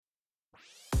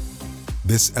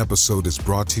This episode is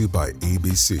brought to you by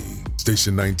ABC.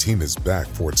 Station 19 is back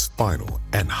for its final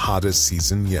and hottest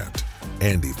season yet.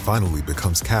 Andy finally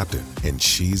becomes captain, and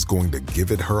she's going to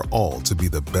give it her all to be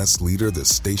the best leader the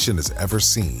station has ever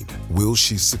seen. Will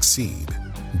she succeed?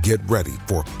 Get ready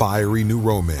for fiery new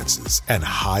romances and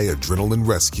high adrenaline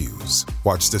rescues.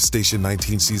 Watch the Station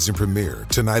 19 season premiere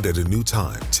tonight at a new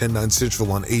time, 10/9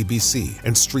 Central on ABC,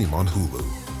 and stream on Hulu.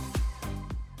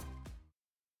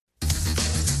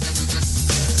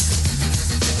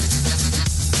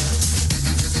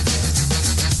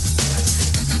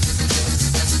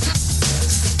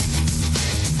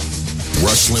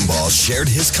 Rush Limbaugh shared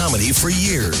his comedy for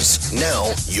years.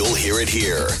 Now you'll hear it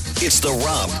here. It's the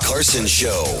Rob Carson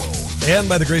Show. And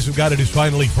by the grace of God, it is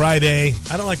finally Friday.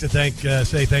 I don't like to say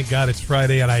thank God it's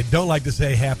Friday, and I don't like to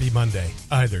say happy Monday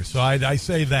either. So I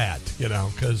say that,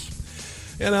 because,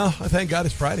 I thank God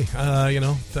it's Friday.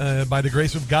 By the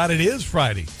grace of God, it is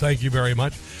Friday. Thank you very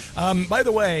much. By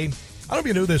the way, I don't know if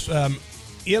you knew this.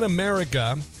 In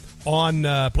America,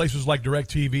 on places like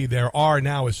DirecTV, there are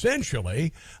now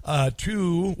essentially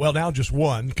now just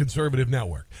one conservative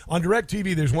network. On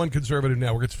DirecTV, there's one conservative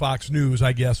network. It's Fox News,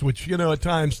 I guess, which, at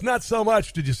times, not so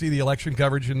much. Did you see the election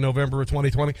coverage in November of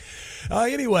 2020?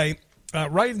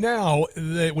 Right now,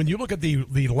 when you look at the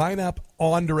lineup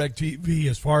on DirecTV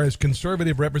as far as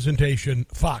conservative representation,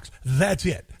 Fox, that's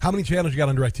it. How many channels you got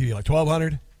on DirecTV? Like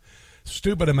 1,200?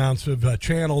 Stupid amounts of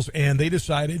channels, and they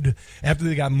decided after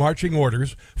they got marching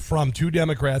orders from two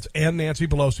Democrats and Nancy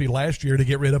Pelosi last year to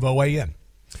get rid of OAN.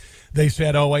 They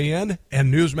said OAN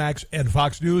and Newsmax and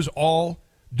Fox News all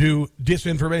do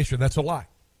disinformation. That's a lie.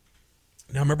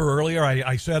 Now, remember earlier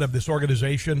I said of this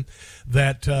organization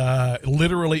that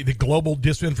literally the Global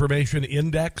Disinformation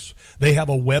Index, they have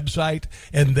a website,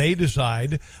 and they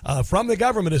decide from the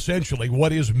government essentially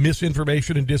what is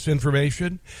misinformation and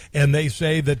disinformation. And they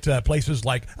say that places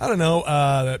like,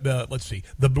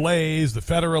 The Blaze, The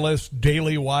Federalist,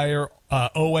 Daily Wire,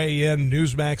 OAN,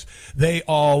 Newsmax, they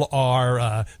all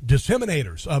are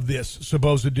disseminators of this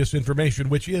supposed disinformation,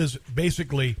 which is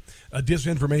basically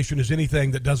disinformation is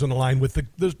anything that doesn't align with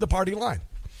the party line.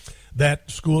 That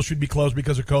schools should be closed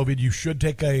because of COVID. You should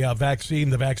take a vaccine.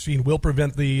 The vaccine will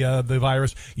prevent the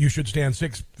virus. You should stand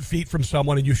 6 feet from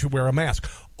someone, and you should wear a mask.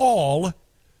 All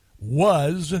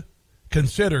was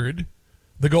considered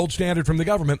the gold standard from the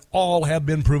government. All have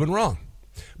been proven wrong.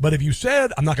 But if you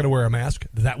said, I'm not going to wear a mask,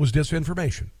 that was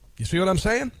disinformation. You see what I'm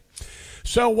saying?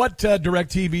 So what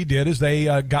DirecTV did is they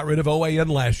got rid of OAN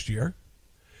last year,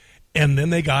 and then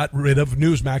they got rid of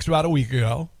Newsmax about a week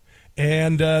ago,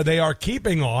 and they are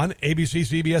keeping on ABC,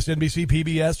 CBS, NBC,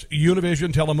 PBS,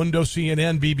 Univision, Telemundo,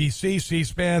 CNN, BBC,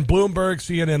 C-SPAN, Bloomberg,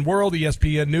 CNN World,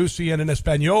 ESPN News, CNN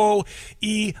Espanol,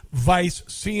 Vice,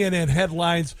 CNN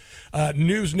Headlines,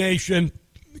 News Nation,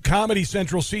 Comedy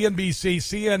Central, CNBC,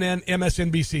 CNN,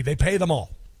 MSNBC. They pay them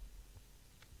all.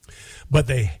 But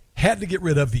they had to get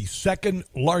rid of the second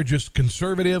largest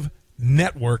conservative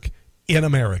network in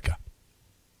America.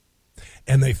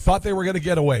 And they thought they were going to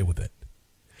get away with it.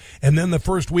 And then the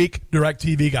first week,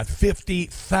 DirecTV got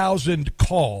 50,000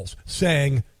 calls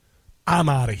saying, I'm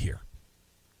out of here.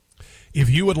 If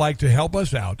you would like to help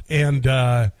us out and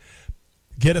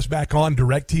get us back on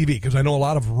DirecTV, because I know a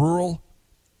lot of rural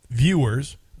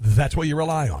viewers, that's what you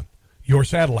rely on, your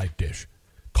satellite dish.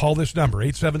 Call this number,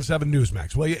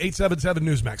 877-NEWSMAX. Well,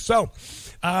 877-NEWSMAX. So,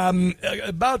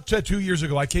 about 2 years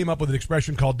ago, I came up with an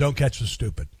expression called don't catch the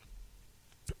stupid.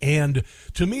 And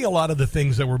to me, a lot of the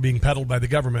things that were being peddled by the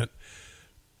government,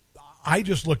 I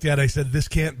just looked at it, I said, this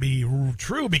can't be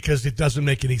true because it doesn't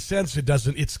make any sense.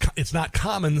 It's not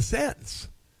common sense.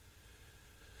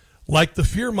 Like the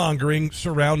fear-mongering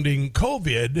surrounding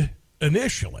COVID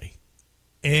initially.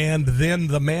 And then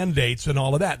the mandates and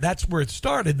all of that. That's where it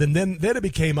started. And then it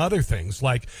became other things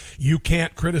like you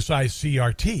can't criticize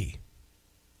CRT.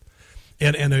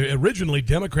 And originally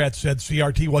Democrats said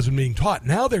CRT wasn't being taught.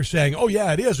 Now they're saying, oh,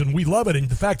 yeah, it is, and we love it. And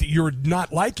the fact that you're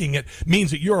not liking it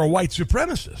means that you're a white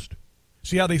supremacist.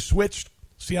 See how they switched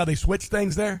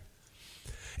things there?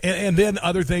 And then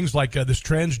other things like this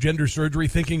transgender surgery,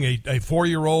 thinking a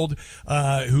 4-year-old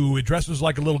who dresses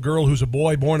like a little girl who's a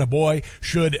boy, born a boy,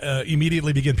 should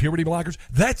immediately begin puberty blockers.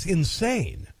 That's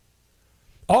insane.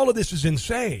 All of this is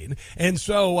insane. And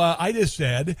so I just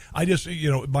said,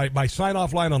 my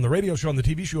sign-off line on the radio show, on the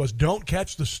TV show is don't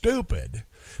catch the stupid,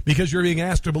 because you're being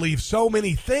asked to believe so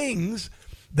many things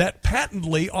that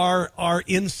patently are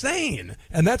insane.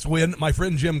 And that's when my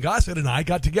friend Jim Gossett and I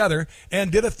got together and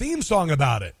did a theme song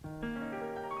about it.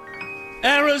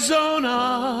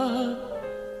 Arizona,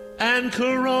 and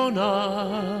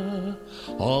Corona.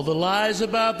 All the lies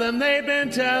about them they've been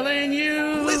telling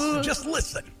you. Listen, just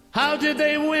listen. How did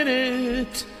they win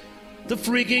it? The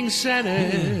freaking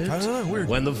Senate. Weird.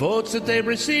 When the votes that they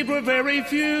received were very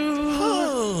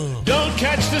few. Don't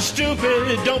catch the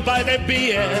stupid, don't buy their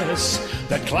BS.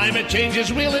 That climate change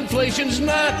is real, inflation's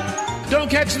not. Don't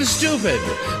catch the stupid,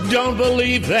 don't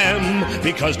believe them,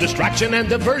 because distraction and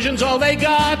diversion's all they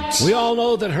got. We all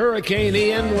know that Hurricane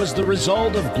Ian was the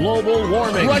result of global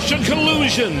warming. Russian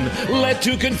collusion led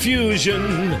to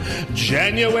confusion.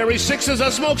 January 6th is a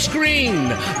smokescreen.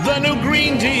 The new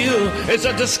Green Deal is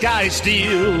a disguise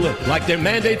steal, like their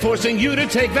mandate forcing you to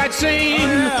take vaccine.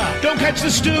 Don't catch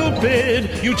the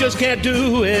stupid, you just can't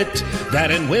do it.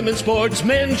 That in women's sports,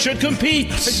 men should compete.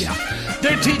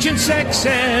 They're teaching sex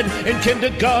ed in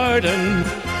kindergarten.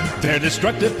 They're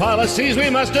destructive policies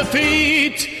we must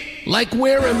defeat. Like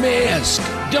wear a mask,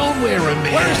 don't wear a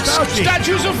mask.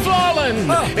 Statues have fallen.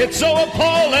 It's so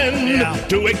appalling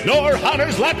to ignore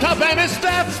Hunter's laptop and his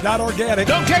theft. Not organic.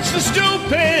 Don't catch the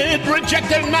stupid, reject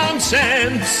their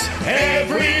nonsense.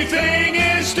 Everything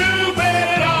is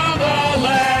stupid on the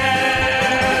left.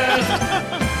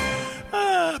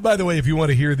 By the way, if you want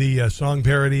to hear the song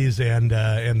parodies and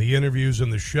the interviews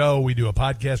and the show, we do a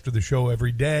podcast of the show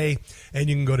every day, and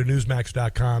you can go to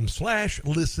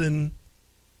newsmax.com/listen.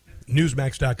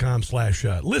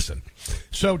 Newsmax.com/listen.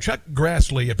 So Chuck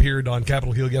Grassley appeared on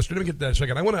Capitol Hill yesterday. Let me get that a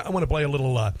second. I want to play a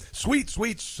little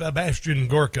sweet Sebastian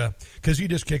Gorka, because he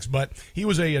just kicks butt. He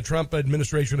was a Trump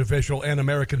administration official and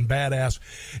American badass.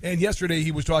 And yesterday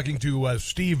he was talking to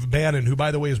Steve Bannon, who,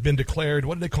 by the way, has been declared,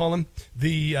 what did they call him?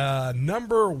 The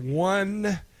number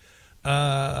one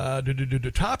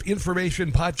top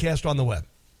information podcast on the web.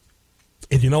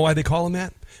 And you know why they call him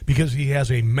that? Because he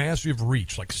has a massive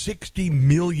reach. Like 60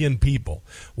 million people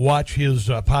watch his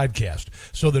podcast.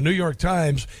 So the New York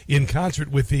Times, in concert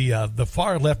with the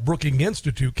far-left Brookings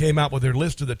Institute, came out with their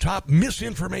list of the top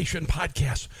misinformation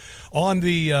podcasts on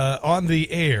the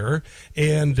air.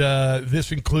 And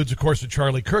this includes, of course, the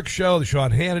Charlie Kirk Show, the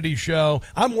Sean Hannity Show.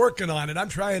 I'm working on it. I'm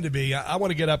trying to be. I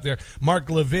want to get up there. Mark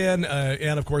Levin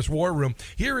and, of course, War Room.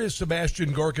 Here is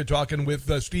Sebastian Gorka talking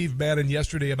with Steve Bannon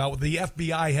yesterday about what the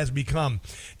FBI has become.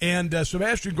 And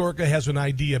Sebastian Gorka has an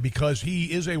idea, because he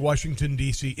is a Washington,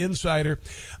 D.C. insider.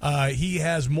 He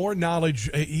has more knowledge.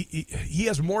 He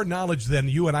has more knowledge than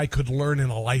you and I could learn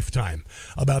in a lifetime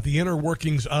about the inner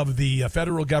workings of the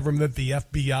federal government, the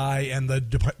FBI, and the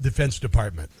Defense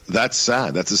Department. That's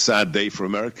sad. That's a sad day for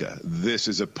America. This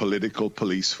is a political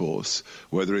police force,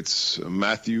 whether it's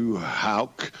Matthew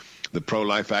Houck, the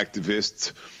pro-life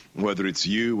activist, whether it's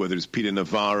you, whether it's Peter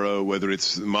Navarro, whether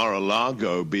it's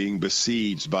Mar-a-Lago being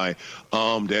besieged by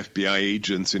armed FBI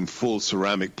agents in full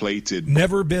ceramic-plated.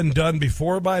 Never been done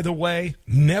before, by the way.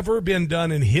 Never been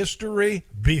done in history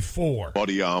before.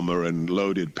 Body armor and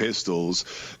loaded pistols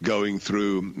going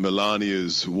through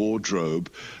Melania's wardrobe.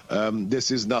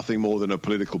 This is nothing more than a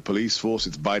political police force.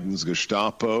 It's Biden's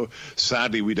Gestapo.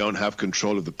 Sadly, we don't have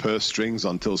control of the purse strings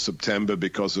until September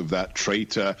because of that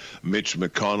traitor Mitch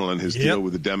McConnell and his deal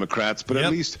with the Democrats. But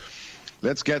at least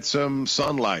let's get some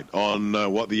sunlight on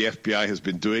what the FBI has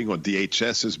been doing, what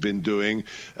DHS has been doing,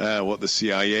 what the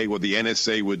CIA, what the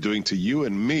NSA were doing to you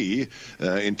and me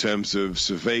in terms of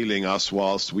surveilling us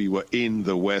whilst we were in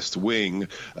the West Wing.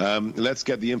 Let's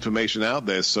get the information out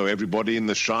there so everybody in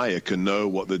the Shire can know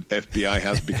what the FBI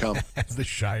has become. The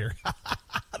Shire.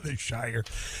 The Shire.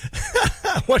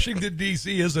 Washington,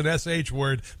 D.C. is an SH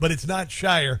word, but it's not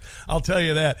Shire. I'll tell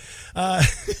you that.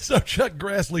 So Chuck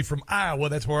Grassley from Iowa,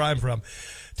 that's where I'm from,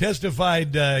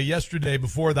 testified yesterday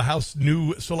before the House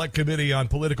new Select Committee on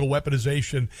Political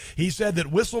Weaponization. He said that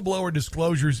whistleblower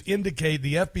disclosures indicate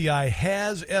the FBI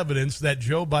has evidence that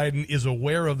Joe Biden is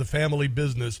aware of the family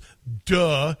business.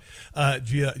 Duh.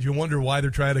 Do you wonder why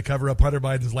they're trying to cover up Hunter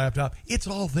Biden's laptop? It's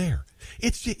all there.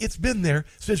 It's been there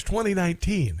since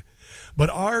 2019. But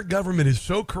our government is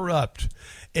so corrupt.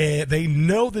 They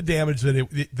know the damage that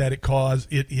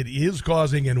it is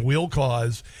causing and will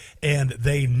cause, and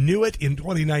they knew it in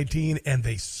 2019, and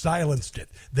they silenced it.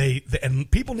 And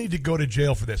people need to go to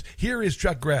jail for this. Here is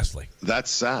Chuck Grassley.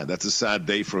 That's sad. That's a sad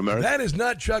day for America. That is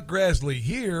not Chuck Grassley.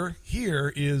 Here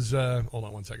is hold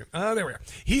on one second. There we are.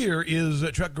 Here is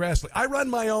Chuck Grassley. I run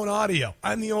my own audio.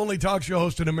 I'm the only talk show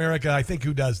host in America, I think,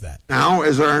 who does that. Now,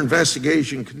 as our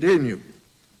investigation continues,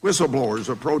 whistleblowers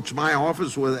approached my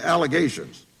office with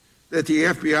allegations that the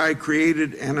FBI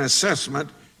created an assessment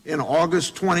in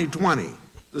August 2020,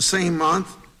 the same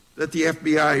month that the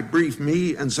FBI briefed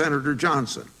me and Senator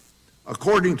Johnson.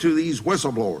 According to these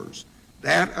whistleblowers,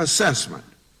 that assessment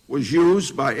was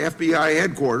used by FBI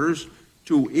headquarters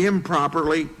to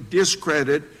improperly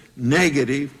discredit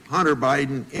negative Hunter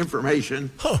Biden information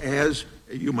as,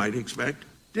 you might expect,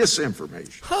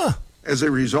 disinformation. As a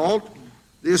result,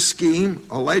 this scheme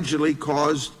allegedly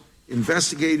caused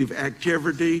investigative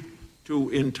activity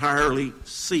to entirely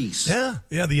cease. Yeah,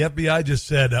 the FBI just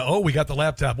said, we got the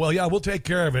laptop. Well, yeah, we'll take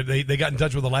care of it. They got in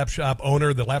touch with the laptop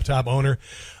owner,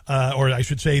 or I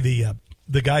should say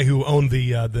the guy who owned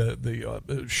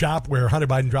the shop where Hunter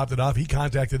Biden dropped it off. He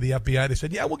contacted the FBI. They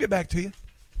said, yeah, we'll get back to you.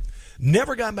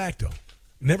 Never got back to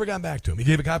him. He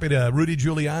gave a copy to Rudy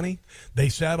Giuliani. They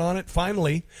sat on it.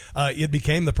 Finally, it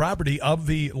became the property of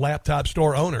the laptop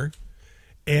store owner.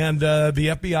 And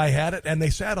the FBI had it, and they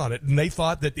sat on it. And they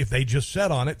thought that if they just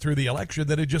sat on it through the election,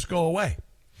 that it'd just go away.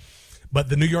 But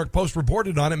the New York Post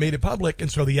reported on it, made it public, and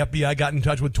so the FBI got in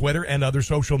touch with Twitter and other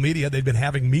social media. They'd been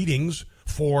having meetings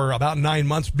for about 9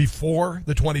 months before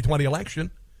the 2020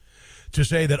 election to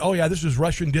say that, oh, yeah, this is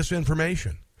Russian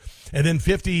disinformation. And then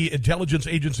 50 intelligence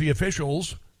agency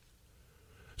officials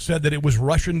said that it was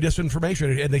Russian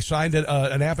disinformation, and they signed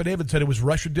an affidavit that said it was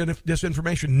Russian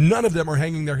disinformation. None of them are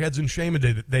hanging their heads in shame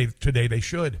today. They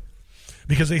should,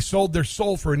 because they sold their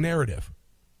soul for a narrative.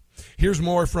 Here's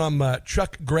more from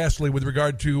Chuck Grassley with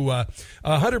regard to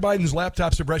Hunter Biden's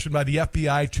laptop suppression by the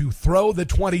FBI to throw the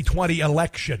 2020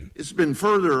 election. It's been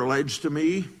further alleged to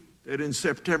me that in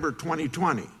September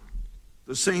 2020,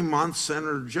 the same month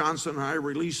Senator Johnson and I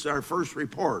released our first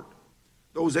report,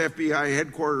 those FBI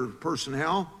headquarters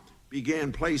personnel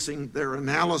began placing their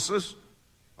analysis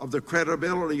of the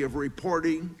credibility of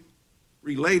reporting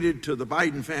related to the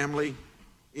Biden family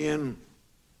in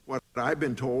what I've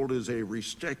been told is a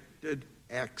restricted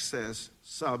access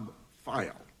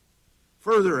sub-file.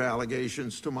 Further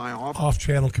allegations to my office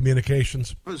off-channel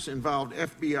communications involved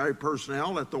FBI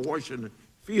personnel at the Washington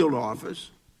field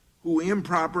office who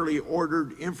improperly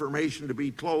ordered information to be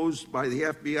closed by the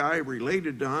FBI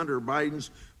related to Hunter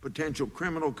Biden's potential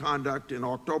criminal conduct in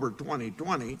October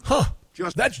 2020.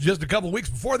 That's just a couple weeks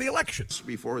before the election.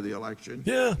 Before the election.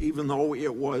 Yeah. Even though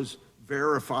it was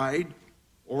verified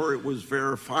or it was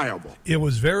verifiable. It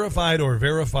was verified or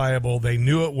verifiable. They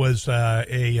knew it was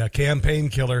a campaign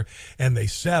killer, and they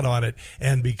sat on it.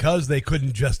 And because they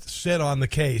couldn't just sit on the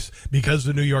case, because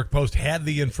the New York Post had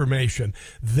the information,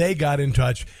 they got in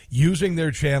touch using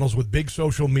their channels with big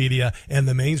social media and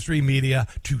the mainstream media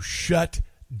to shut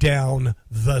down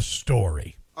the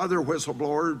story. Other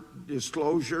whistleblower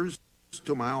disclosures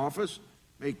to my office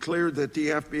make clear that the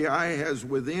FBI has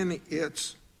within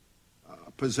its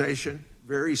possession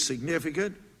very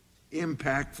significant,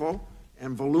 impactful,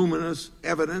 and voluminous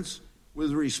evidence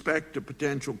with respect to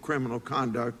potential criminal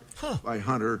conduct by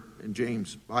Hunter and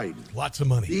James Biden. Lots of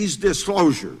money. These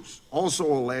disclosures also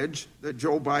allege that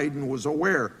Joe Biden was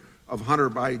aware of Hunter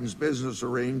Biden's business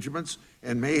arrangements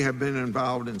and may have been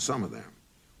involved in some of them.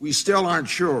 We still aren't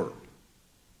sure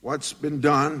what's been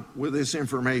done with this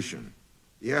information.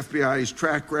 The FBI's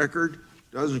track record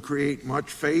doesn't create much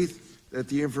faith that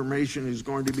the information is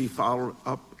going to be followed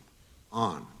up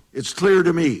on. It's clear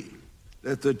to me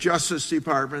that the Justice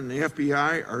Department and the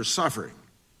FBI are suffering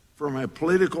from a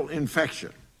political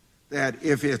infection that,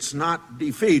 if it's not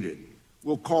defeated,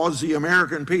 will cause the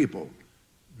American people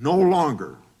no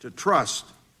longer to trust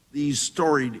these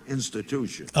storied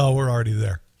institutions. Oh, we're already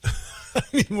there.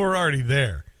 We're already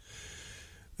there.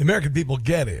 The American people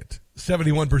get it.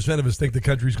 71% of us think the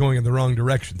country's going in the wrong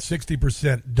direction.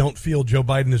 60% don't feel Joe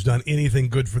Biden has done anything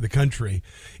good for the country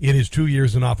in his 2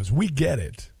 years in office. We get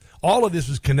it. All of this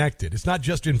is connected. It's not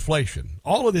just inflation.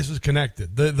 All of this is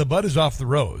connected. The bud is off the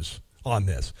rose on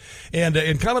this.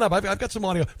 And coming up, I've got some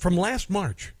audio from last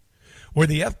March where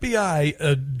the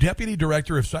FBI Deputy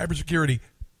Director of Cybersecurity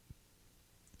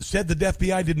said the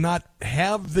FBI did not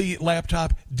have the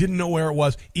laptop, didn't know where it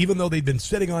was, even though they'd been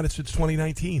sitting on it since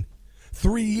 2019.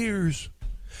 3 years.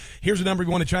 Here's a number you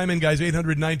want to chime in, guys,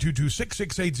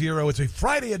 800-922-6680. It's a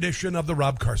Friday edition of the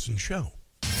Rob Carson Show.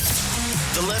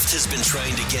 The left has been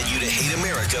trying to get you to hate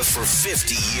America for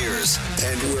 50 years.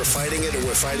 And we're fighting it, and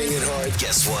we're fighting it hard.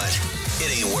 Guess what?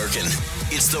 It ain't working.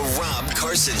 It's the Rob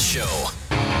Carson Show.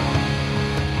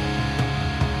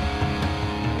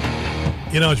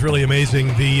 You know, it's really amazing.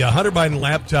 The Hunter Biden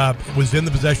laptop was in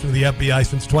the possession of the FBI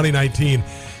since 2019.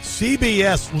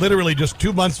 CBS literally just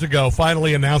 2 months ago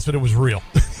finally announced that it was real.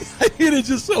 mean, it's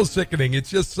just so sickening. It's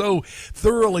just so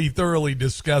thoroughly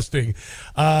disgusting.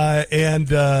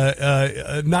 And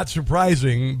not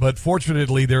surprising, but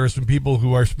fortunately, there are some people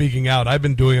who are speaking out. I've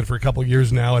been doing it for a couple of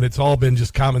years now, and it's all been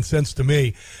just common sense to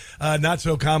me. Not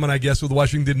so common, I guess, with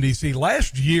Washington, D.C.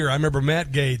 Last year, I remember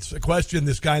Matt Gaetz questioned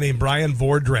this guy named Brian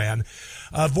Vordran.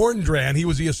 He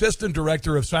was the assistant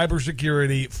director of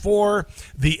cybersecurity for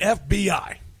the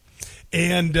FBI.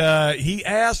 And he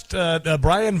asked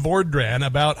Brian Vordran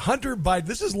about Hunter Biden.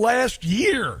 This is last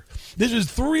year. This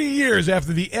is 3 years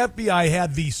after the FBI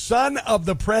had the son of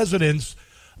the president's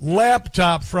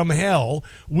laptop from hell,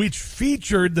 which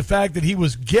featured the fact that he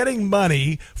was getting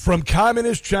money from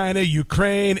communist China,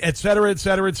 Ukraine, et cetera, et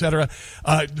cetera, et cetera.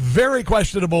 Very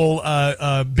questionable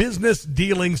business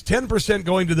dealings, 10%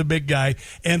 going to the big guy,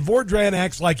 and Vordran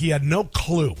acts like he had no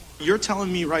clue. You're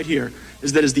telling me right here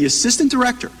is that as the assistant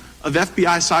director of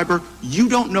FBI Cyber, you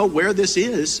don't know where this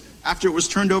is after it was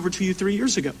turned over to you 3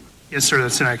 years ago? Yes, sir,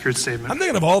 that's an accurate statement. I'm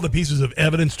thinking of all the pieces of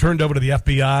evidence turned over to the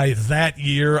FBI that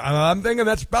year. I'm thinking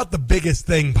that's about the biggest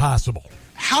thing possible.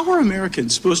 How are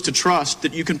Americans supposed to trust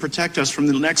that you can protect us from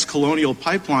the next colonial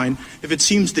pipeline if it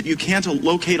seems that you can't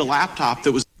locate a laptop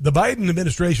that was... The Biden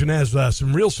administration has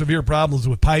some real severe problems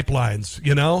with pipelines,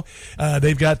 you know.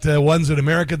 They've got ones in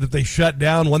America that they shut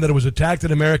down, one that was attacked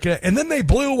in America, and then they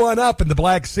blew one up in the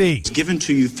Black Sea. Given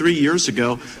to you 3 years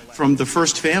ago from the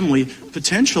first family,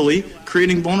 potentially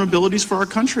creating vulnerabilities for our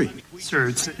country. Sir,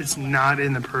 it's not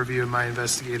in the purview of my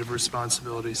investigative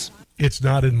responsibilities. It's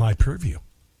not in my purview.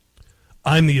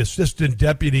 I'm the assistant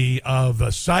deputy of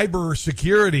cyber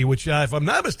security, which, if I'm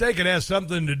not mistaken, has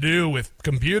something to do with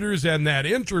computers and that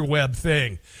interweb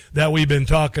thing that we've been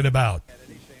talking about.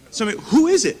 So, I mean, who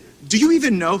is it? Do you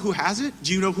even know who has it?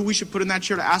 Do you know who we should put in that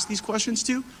chair to ask these questions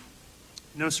to?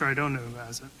 No, sir, I don't know who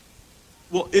has it.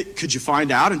 Well, could you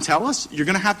find out and tell us? You're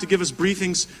going to have to give us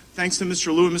briefings, thanks to Mr.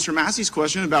 Liu and Mr. Massey's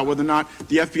question about whether or not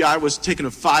the FBI was taking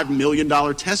a $5 million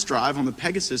test drive on the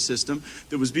Pegasus system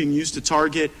that was being used to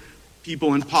target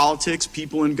people in politics,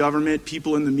 people in government,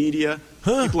 people in the media,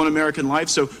 people in American life.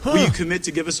 So will you commit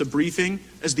to give us a briefing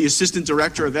as the assistant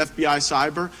director of FBI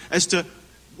Cyber as to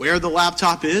where the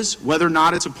laptop is, whether or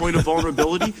not it's a point of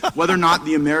vulnerability, whether or not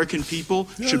the American people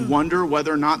should wonder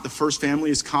whether or not the first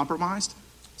family is compromised?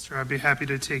 Sir, I'd be happy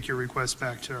to take your request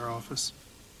back to our office.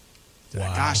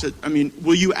 Wow. Gosh, I mean,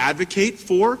 will you advocate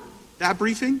for that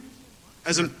briefing?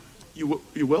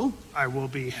 You will? I will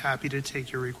be happy to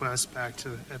take your request back to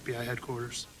FBI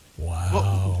headquarters.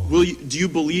 Wow. Well, do you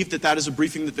believe that is a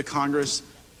briefing that the Congress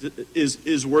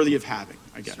is worthy of having,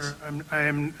 I guess? Sir,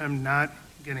 I'm not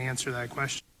going to answer that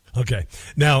question. Okay.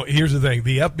 Now, here's the thing.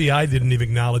 The FBI didn't even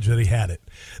acknowledge that he had it.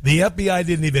 The FBI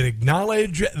didn't even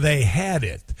acknowledge they had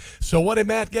it. So what did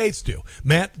Matt Gaetz do?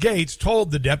 Matt Gaetz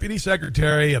told the Deputy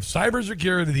Secretary of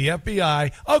Cybersecurity, the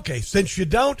FBI, okay, since you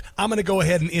don't, I'm going to go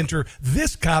ahead and enter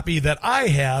this copy that I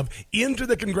have into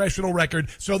the congressional record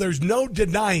so there's no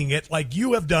denying it like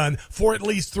you have done for at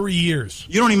least 3 years.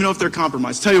 You don't even know if they're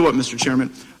compromised. Tell you what, Mr.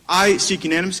 Chairman, I seek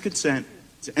unanimous consent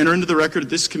to enter into the record of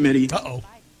this committee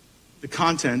the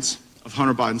contents of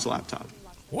Hunter Biden's laptop.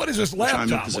 What is this laptop?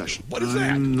 I'm in possession. What is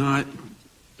that?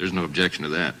 There's no objection to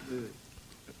that.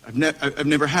 I've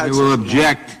never had. I will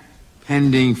object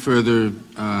pending further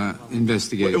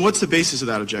investigation. What's the basis of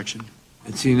that objection?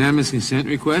 It's a unanimous consent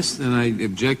request, and I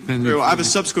object pending. I have a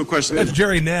subsequent question. That's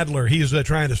Jerry Nadler. He's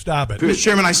trying to stop it. Mr.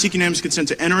 Chairman, I seek unanimous consent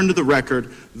to enter into the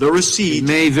record the receipt. It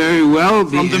may very well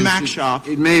be from the Mac shop.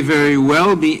 It may very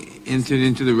well be entered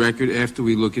into the record after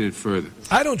we look at it further.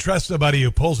 I don't trust somebody who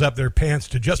pulls up their pants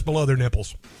to just below their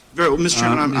nipples. Very well, Mr.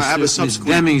 Chairman, I have a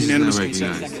subsequent unanimous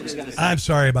consent. I'm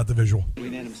sorry about the visual.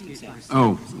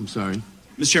 Oh, I'm sorry.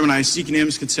 Mr. Chairman, I seek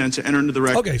unanimous consent to enter into the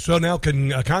record. Okay, so now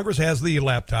Congress has the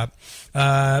laptop,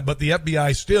 but the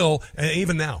FBI still,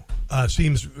 even now,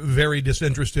 seems very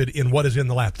disinterested in what is in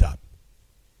the laptop.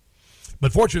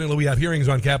 But fortunately, we have hearings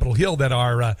on Capitol Hill that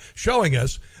are showing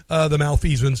us the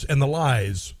malfeasance and the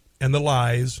lies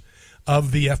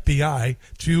of the FBI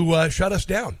to shut us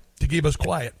down, to keep us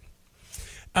quiet.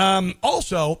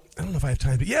 Also, I don't know if I have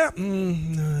time to...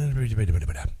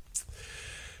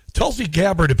 Tulsi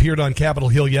Gabbard appeared on Capitol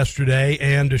Hill yesterday,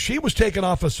 and she was taken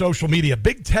off of social media.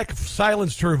 Big Tech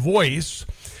silenced her voice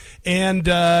and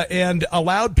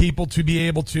allowed people to be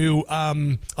able to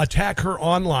attack her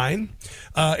online,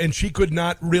 and she could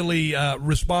not really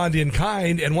respond in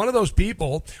kind. And one of those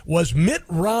people was Mitt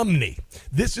Romney.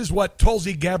 This is what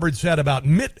Tulsi Gabbard said about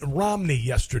Mitt Romney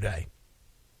yesterday.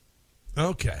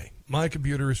 Okay. My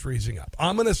computer is freezing up.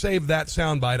 I'm going to save that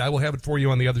soundbite. I will have it for you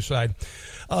on the other side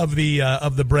of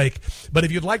the break. But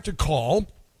if you'd like to call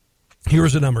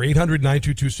Here's the number,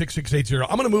 800-922-6680.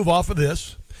 I'm going to move off of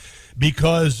this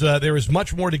because there is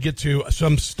much more to get to.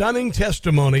 Some stunning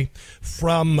testimony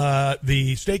from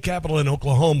the state capitol in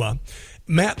Oklahoma.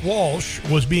 Matt Walsh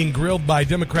was being grilled by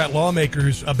Democrat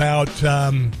lawmakers about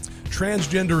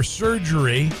transgender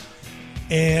surgery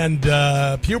and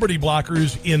puberty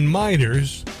blockers in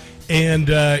minors. And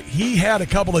he had a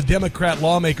couple of Democrat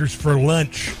lawmakers for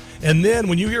lunch. And then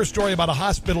when you hear a story about a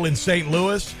hospital in St.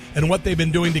 Louis and what they've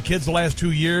been doing to kids the last 2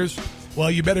 years,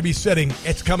 well, you better be sitting.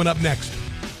 It's coming up next.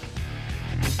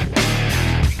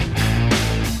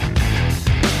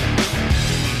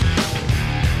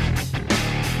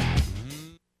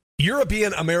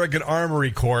 European American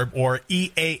Armory Corp, or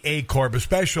EAA Corp, is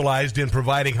specialized in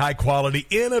providing high-quality,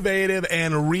 innovative,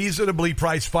 and reasonably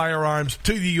priced firearms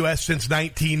to the U.S. since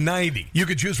 1990. You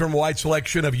can choose from a wide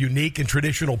selection of unique and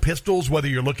traditional pistols, whether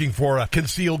you're looking for a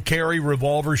concealed carry,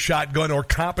 revolver, shotgun, or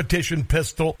competition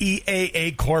pistol.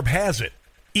 EAA Corp has it.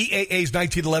 EAA's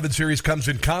 1911 series comes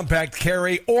in compact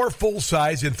carry or full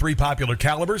size in 3 popular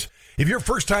calibers. If you're a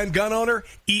first-time gun owner,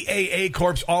 EAA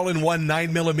Corp's all-in-one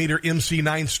 9mm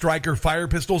MC9 Striker fire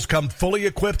pistols come fully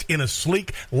equipped in a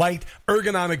sleek, light,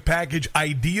 ergonomic package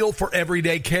ideal for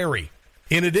everyday carry.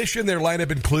 In addition, their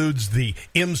lineup includes the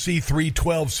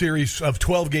MC312 series of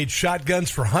 12-gauge shotguns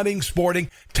for hunting, sporting,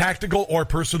 tactical, or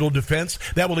personal defense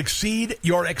that will exceed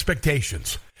your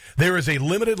expectations. There is a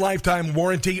limited lifetime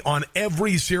warranty on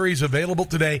every series available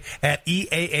today at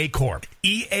EAA Corp.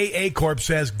 EAA Corp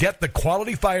says get the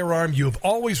quality firearm you have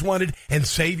always wanted and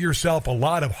save yourself a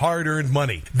lot of hard-earned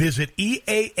money. Visit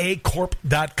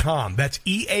EAAcorp.com. That's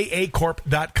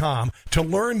EAAcorp.com to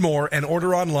learn more and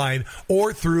order online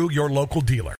or through your local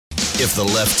dealer. If the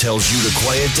left tells you to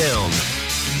quiet down,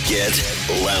 get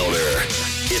louder.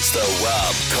 It's the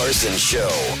Rob Carson Show.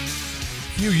 A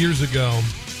few years ago,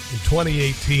 in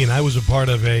 2018, I was a part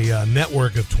of a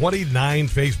network of 29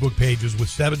 Facebook pages with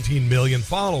 17 million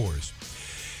followers.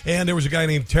 And there was a guy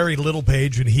named Terry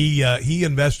Littlepage, and he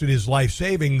invested his life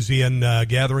savings in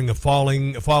gathering a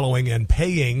following and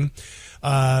paying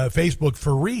Facebook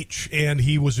for reach, and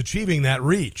he was achieving that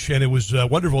reach, and it was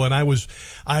wonderful. And I was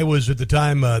at the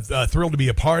time thrilled to be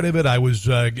a part of it. I was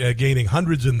gaining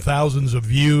hundreds of thousands of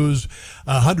views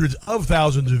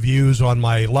on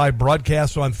my live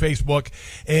broadcasts on Facebook.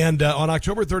 And on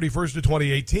October 31st of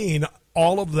 2018,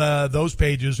 all of those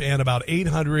pages and about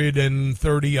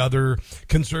 830 other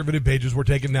conservative pages were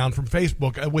taken down from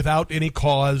Facebook without any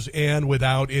cause and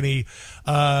without anybody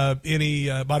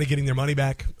getting their money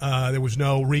back. There was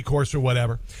no recourse or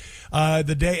whatever.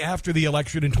 The day after the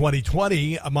election in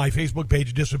 2020, my Facebook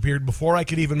page disappeared before I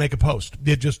could even make a post.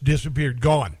 It just disappeared,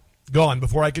 gone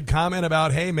before I could comment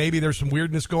about, hey, maybe there's some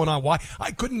weirdness going on. Why?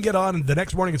 I couldn't get on the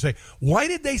next morning and say, why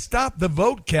did they stop the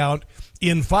vote count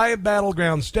in 5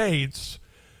 battleground states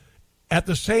at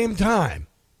the same time?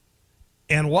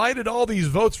 And why did all these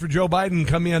votes for Joe Biden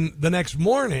come in the next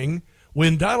morning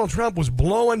when Donald Trump was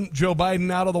blowing Joe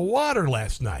Biden out of the water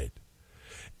last night?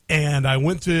 And I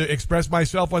went to express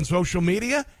myself on social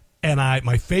media, and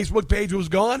my Facebook page was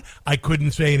gone. I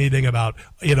couldn't say anything about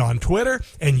it on Twitter,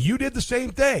 and you did the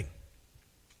same thing.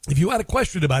 If you had a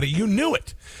question about it, you knew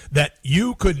it, that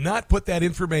you could not put that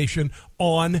information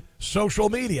on social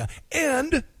media.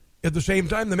 And at the same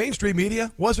time, the mainstream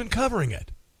media wasn't covering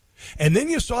it. And then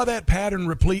you saw that pattern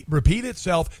repeat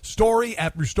itself, story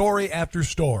after story after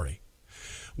story.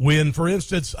 When, for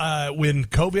instance, when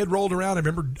COVID rolled around, I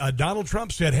remember Donald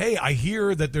Trump said, hey, I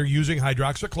hear that they're using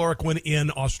hydroxychloroquine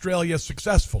in Australia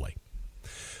successfully.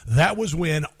 That was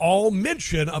when all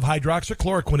mention of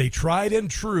hydroxychloroquine, a tried and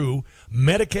true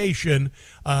medication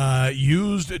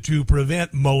used to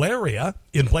prevent malaria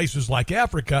in places like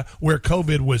Africa, where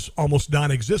COVID was almost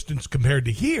non-existent compared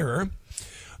to here,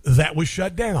 that was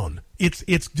shut down. It's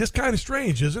just kind of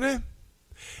strange, isn't it?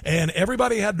 And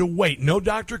everybody had to wait. No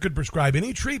doctor could prescribe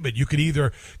any treatment. You could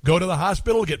either go to the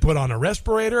hospital, get put on a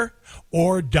respirator,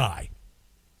 or die.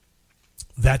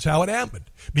 That's how it happened,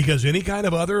 because any kind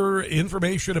of other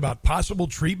information about possible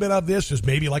treatment of this as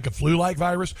maybe like a flu-like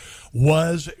virus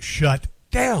was shut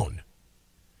down.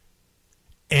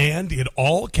 And it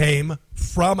all came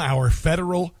from our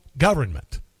federal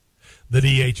government. The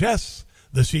DHS,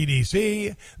 the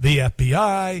CDC, the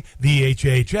FBI, the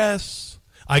HHS.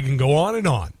 I can go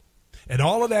on. And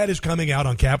all of that is coming out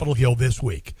on Capitol Hill this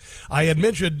week. I had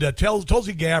mentioned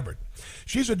Tulsi Gabbard.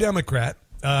 She's a Democrat.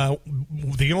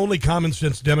 The only common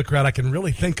sense Democrat I can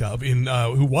really think of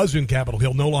who was in Capitol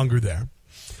Hill, no longer there.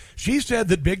 She said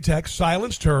that big tech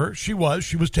silenced her. She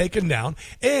was taken down,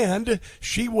 and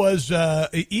she was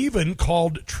even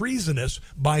called treasonous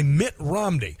by Mitt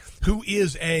Romney, who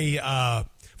is a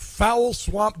foul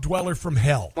swamp dweller from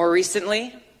hell. More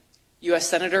recently, U.S.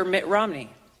 Senator Mitt Romney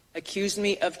accused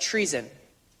me of treason,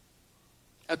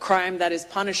 a crime that is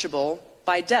punishable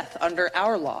by death under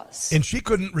our laws. And she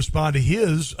couldn't respond to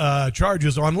his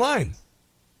charges online.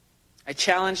 I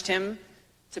challenged him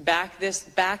to back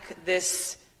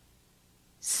this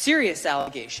serious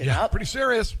allegation up. Pretty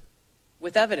serious.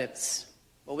 With evidence.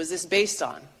 What was this based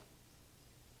on?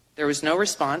 There was no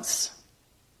response,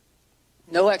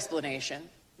 no explanation,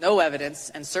 no evidence,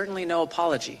 and certainly no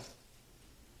apology.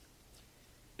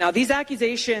 Now, these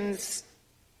accusations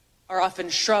are often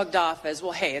shrugged off as,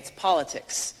 well, hey, it's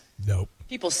politics. Nope.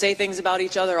 People say things about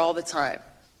each other all the time.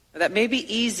 That may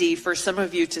be easy for some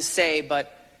of you to say,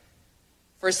 but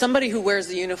for somebody who wears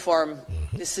the uniform,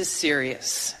 this is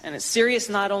serious. And it's serious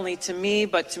not only to me,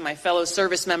 but to my fellow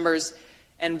service members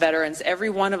and veterans, every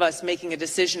one of us making a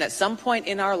decision at some point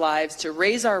in our lives to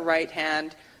raise our right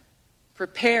hand,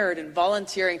 prepared and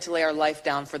volunteering to lay our life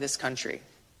down for this country.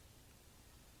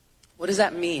 What does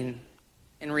that mean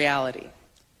in reality?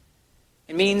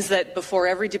 It means that before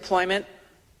every deployment,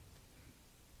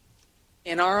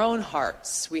 in our own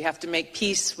hearts, we have to make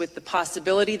peace with the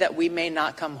possibility that we may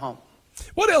not come home.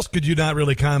 What else could you not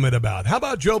really comment about? How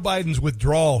about Joe Biden's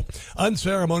withdrawal,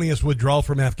 unceremonious withdrawal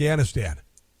from Afghanistan?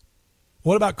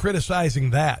 What about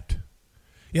criticizing that?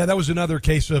 Yeah, that was another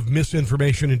case of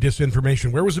misinformation and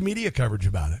disinformation. Where was the media coverage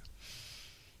about it?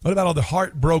 What about all the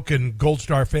heartbroken Gold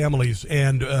Star families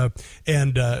and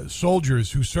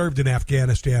soldiers who served in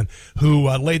Afghanistan, who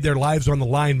laid their lives on the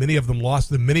line? Many of them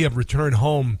lost them. Many have returned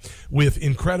home with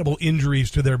incredible injuries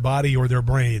to their body or their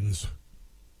brains.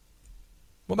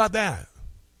 What about that?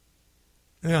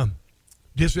 Yeah.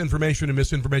 Disinformation and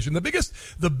misinformation. The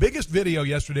biggest video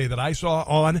yesterday that I saw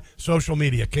on social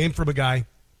media came from a guy,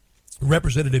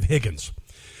 Representative Higgins.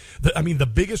 The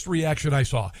biggest reaction I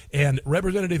saw. And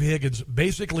Representative Higgins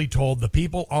basically told the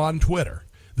people on Twitter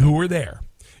who were there,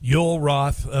 Yul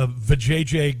Roth,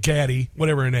 Vijay Gaddy,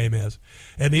 whatever her name is,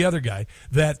 and the other guy,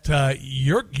 that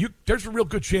there's a real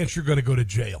good chance you're going to go to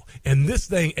jail. And this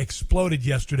thing exploded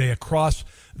yesterday across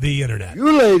the internet.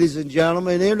 You, ladies and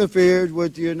gentlemen, interfered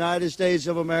with the United States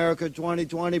of America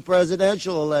 2020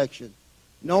 presidential election,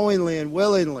 knowingly and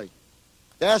willingly.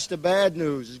 That's the bad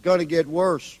news. It's going to get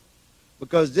worse,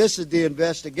 because this is the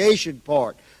investigation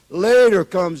part. Later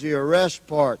comes the arrest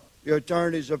part. Your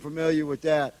attorneys are familiar with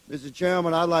that. Mr.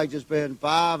 Chairman, I'd like to spend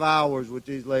 5 hours with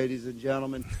these ladies and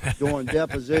gentlemen during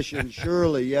deposition,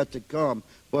 surely yet to come.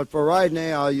 But for right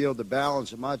now, I'll yield the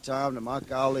balance of my time to my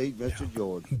colleague, Mr.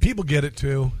 Jordan. People get it,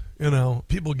 too.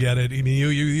 People get it. I mean,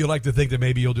 you like to think that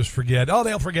maybe you'll just forget. Oh,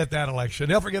 they'll forget that election.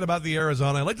 They'll forget about the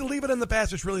Arizona. I like to leave it in the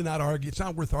past. It's really not it's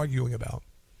not worth arguing about.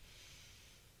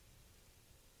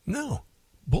 No.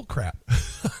 Bullcrap.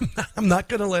 I'm not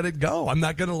going to let it go. I'm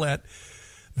not going to let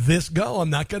this go. I'm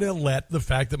not going to let the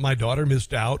fact that my daughter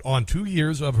missed out on 2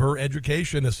 years of her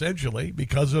education, essentially,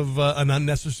 because of an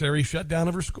unnecessary shutdown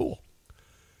of her school.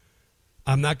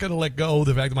 I'm not going to let go of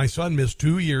the fact that my son missed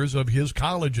 2 years of his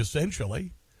college,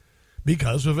 essentially,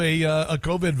 because of a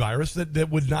COVID virus that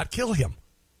would not kill him.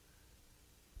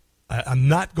 I'm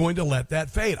not going to let that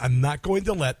fade. I'm not going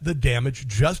to let the damage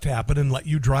just happen and let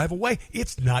you drive away.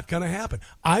 It's not going to happen.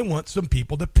 I want some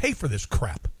people to pay for this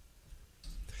crap.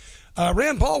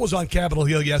 Rand Paul was on Capitol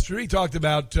Hill yesterday. He talked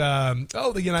about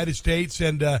the United States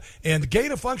and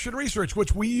gain of function research,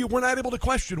 which we were not able to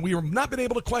question. We have not been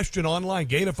able to question online.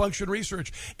 Gain of function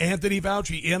research. Anthony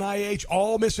Fauci, NIH,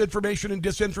 all misinformation and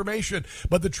disinformation.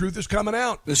 But the truth is coming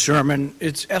out. Mr. Sherman,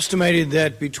 it's estimated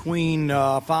that between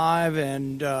 5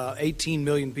 and 18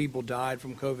 million people died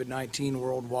from COVID-19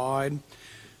 worldwide.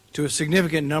 To a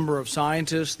significant number of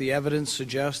scientists, the evidence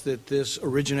suggests that this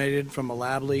originated from a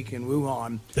lab leak in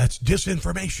Wuhan. That's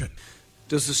disinformation.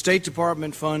 Does the State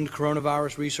Department fund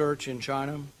coronavirus research in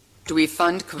China? Do we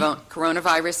fund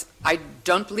coronavirus? I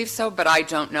don't believe so, but I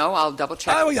don't know. I'll double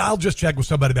check. Oh, yeah, I'll just check with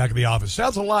somebody back in the office.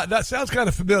 That sounds kind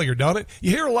of familiar, don't it? You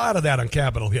hear a lot of that on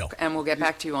Capitol Hill. And we'll get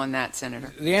back to you on that,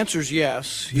 Senator. The answer is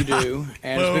yes, you do.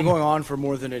 And it's been going on for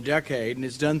more than a decade, and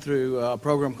it's done through a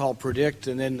program called PREDICT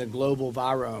and then the Global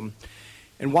Virome.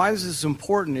 And why this is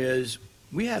important is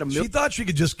we had She thought she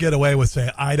could just get away with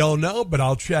saying, I don't know, but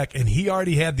I'll check. And he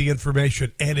already had the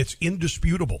information, and it's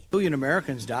indisputable. 1 billion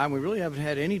Americans died, and we really haven't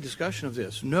had any discussion of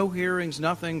this. No hearings,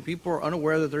 nothing. People are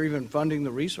unaware that they're even funding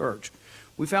the research.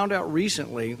 We found out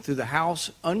recently through the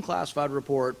House unclassified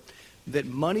report that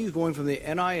money is going from the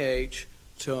NIH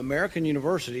to American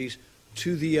universities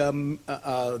to the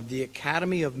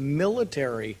Academy of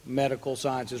Military Medical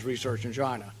Sciences Research in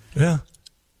China. Yeah,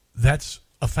 that's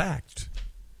a fact.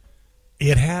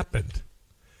 It happened.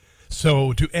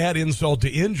 So to add insult to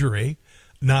injury,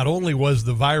 not only was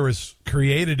the virus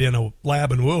created in a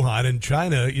lab in Wuhan, and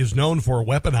China is known for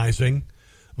weaponizing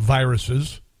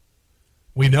viruses,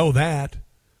 we know that,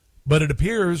 but it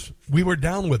appears we were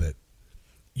down with it.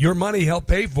 Your money helped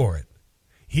pay for it.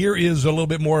 Here is a little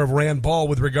bit more of Rand Paul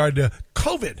with regard to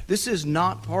COVID. This is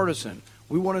not partisan.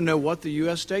 We want to know what the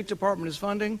U.S. State Department is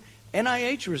funding.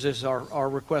 NIH resists our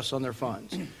requests on their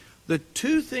funds. The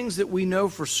two things that we know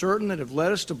for certain that have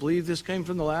led us to believe this came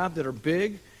from the lab that are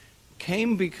big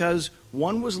came because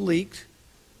one was leaked,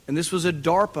 and this was a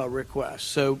DARPA request.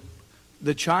 So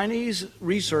the Chinese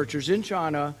researchers in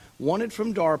China wanted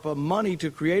from DARPA money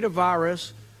to create a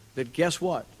virus that, guess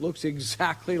what, looks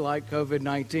exactly like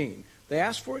COVID-19. They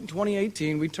asked for it in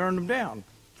 2018. We turned them down.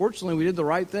 Fortunately, we did the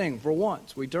right thing for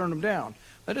once. We turned them down.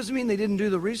 That doesn't mean they didn't do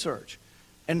the research.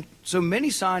 And so many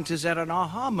scientists had an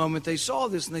aha moment. They saw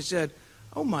this and they said,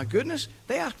 oh, my goodness,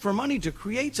 they asked for money to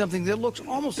create something that looks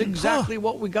almost exactly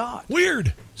what we got.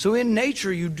 Weird. So in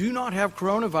nature, you do not have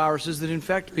coronaviruses that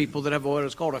infect people that have what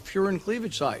is called a furin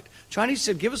cleavage site. Chinese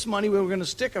said, give us money, we were going to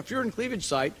stick a furin cleavage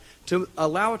site to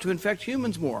allow it to infect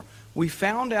humans more. We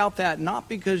found out that not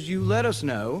because you let us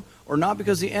know or not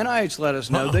because the NIH let us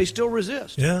know. They still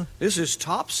resist. Yeah. This is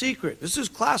top secret. This is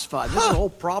classified. This is the whole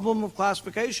problem of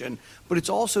classification, but it's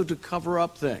also to cover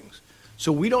up things.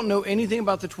 So we don't know anything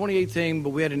about the 28 thing, but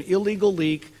we had an illegal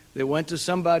leak that went to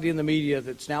somebody in the media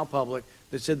that's now public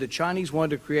that said the Chinese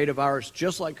wanted to create a virus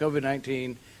just like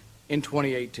COVID-19 in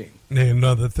 2018. And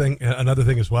another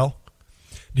thing as well,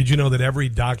 did you know that every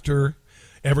doctor,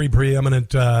 every preeminent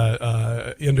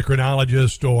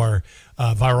endocrinologist or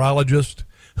virologist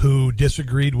who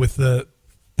disagreed with the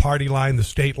party line, the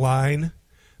state line,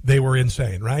 they were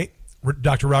insane, right?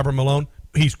 Dr. Robert Malone,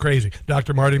 he's crazy.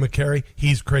 Dr. Marty McCary,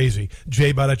 he's crazy.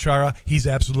 Jay Bhattacharya, he's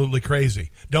absolutely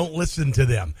crazy. Don't listen to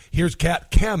them. Here's Kat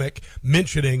Kamek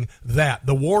mentioning that.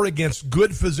 The war against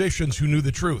good physicians who knew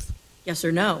the truth. Yes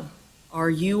or no? Are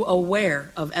you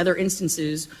aware of other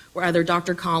instances where either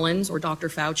Dr. Collins or Dr.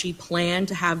 Fauci plan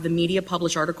to have the media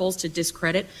publish articles to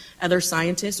discredit other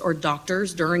scientists or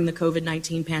doctors during the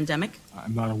COVID-19 pandemic?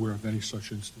 I'm not aware of any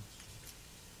such instance.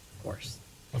 Of course.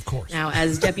 Of course. Now,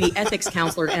 as Deputy Ethics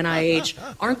Counselor at NIH,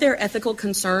 aren't there ethical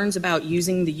concerns about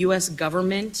using the U.S.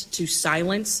 government to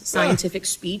silence scientific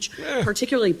speech,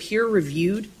 particularly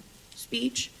peer-reviewed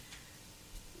speech?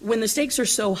 When the stakes are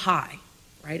so high,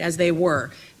 right, as they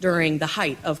were during the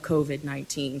height of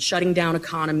COVID-19, shutting down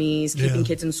economies, keeping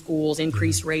kids in schools,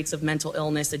 increased rates of mental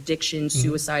illness, addiction,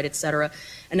 suicide, et cetera.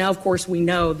 And now, of course, we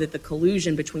know that the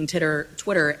collusion between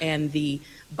Twitter and the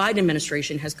Biden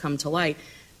administration has come to light.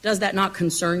 Does that not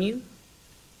concern you?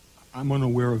 I'm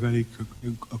unaware of any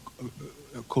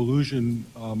collusion.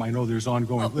 I know there's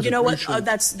ongoing litigation. You know what?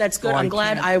 That's good. So I'm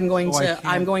glad. I'm going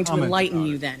to enlighten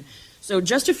you then. So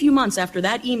just a few months after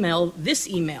that email, this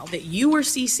email that you were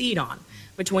CC'd on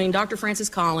between Dr. Francis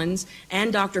Collins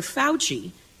and Dr.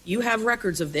 Fauci, you have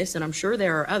records of this, and I'm sure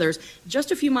there are others.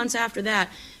 Just a few months after that,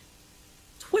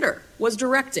 Twitter was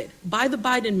directed by the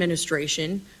Biden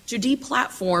administration to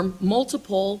deplatform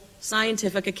multiple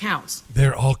scientific accounts.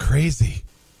 They're all crazy.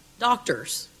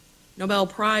 Doctors, Nobel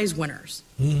Prize winners.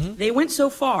 They went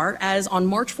so far as on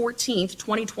March 14th,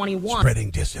 2021.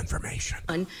 Spreading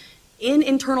disinformation. In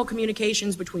internal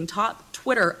communications between top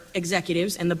Twitter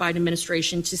executives and the Biden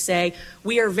administration to say,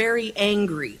 we are very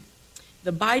angry.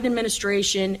 The Biden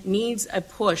administration needs a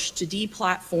push to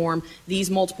deplatform these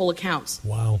multiple accounts.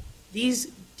 Wow. These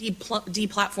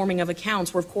deplatforming of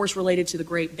accounts were, of course, related to the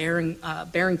Great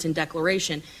Barrington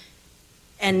Declaration.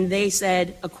 And they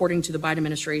said, according to the Biden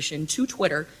administration, to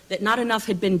Twitter, that not enough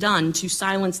had been done to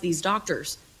silence these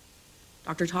doctors.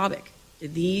 Dr. Taubek,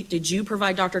 did you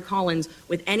provide Dr. Collins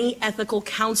with any ethical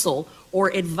counsel or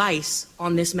advice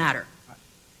on this matter?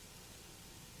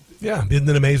 Yeah, isn't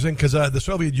it amazing? Because the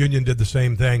Soviet Union did the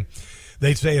same thing.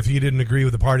 They'd say if you didn't agree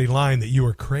with the party line that you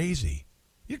were crazy.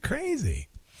 You're crazy.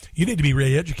 You need to be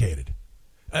re-educated.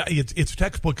 It's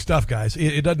textbook stuff, guys.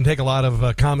 It doesn't take a lot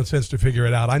of common sense to figure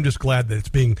it out. I'm just glad that it's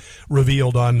being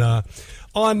revealed on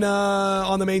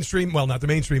the mainstream. Well, not the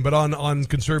mainstream, but on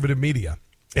conservative media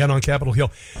and on Capitol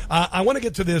Hill. I want to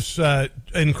get to this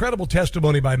incredible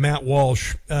testimony by Matt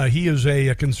Walsh. He is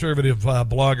a conservative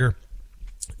blogger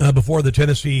before the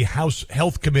Tennessee House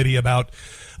Health Committee about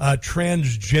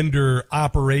transgender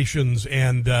operations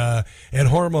and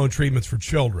hormone treatments for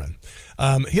children.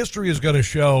 History is going to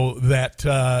show that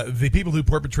the people who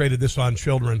perpetrated this on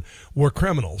children were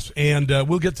criminals, and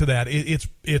we'll get to that.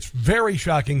 It's very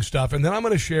shocking stuff, and then I'm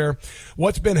going to share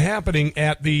what's been happening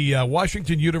at the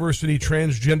Washington University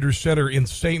Transgender Center in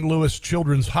St. Louis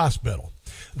Children's Hospital.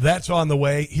 That's on the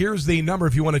way. Here's the number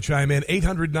if you want to chime in,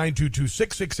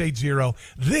 800-922-6680.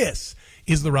 This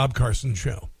is the Rob Carson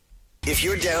Show. If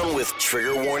you're down with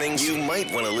trigger warnings, you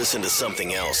might want to listen to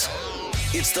something else.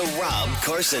 It's the Rob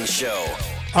Carson Show.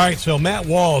 All right, so Matt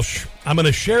Walsh, I'm going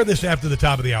to share this after the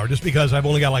top of the hour just because I've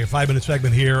only got like a 5-minute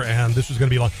segment here, and this is going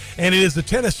to be long. And it is the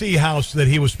Tennessee House that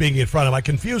he was speaking in front of. I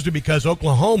confused it because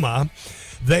Oklahoma,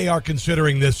 they are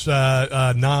considering this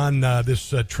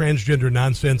transgender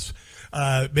nonsense,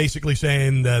 basically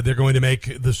saying they're going to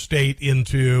make the state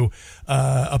into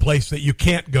a place that you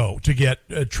can't go to get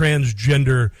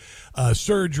transgender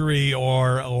surgery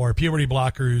or puberty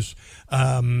blockers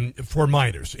for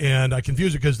minors. And I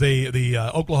confused it because the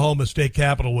Oklahoma state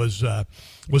capitol was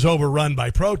overrun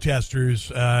by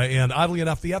protesters, and oddly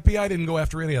enough, the FBI didn't go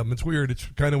after any of them. It's weird. It's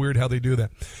kind of weird how they do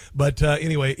that. But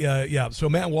anyway, yeah. So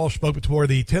Matt Walsh spoke before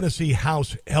the Tennessee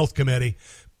House Health Committee.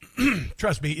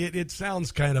 Trust me, it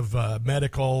sounds kind of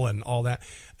medical and all that.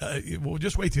 Well,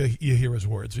 just wait till you hear his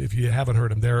words. If you haven't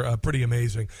heard them, they're pretty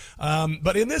amazing.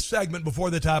 But in this segment before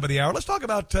the top of the hour, let's talk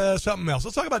about something else.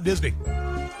 Let's talk about Disney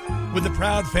with the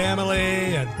Proud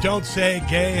Family and Don't Say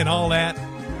Gay and all that.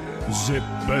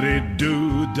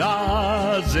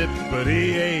 Zippity-doo-dah,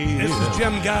 zippity-ay. This is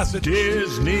Jim Gossett.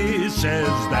 Disney says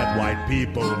that white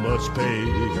people must pay.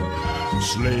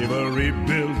 Slavery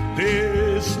built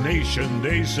this nation,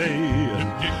 they say.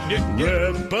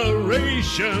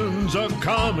 Reparations are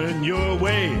coming your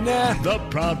way. Nah. The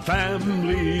Proud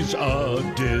Family's a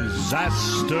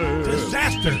disaster.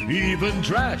 Disaster. Even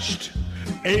trashed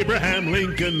Abraham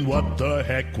Lincoln. What the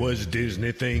heck was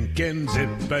Disney thinking?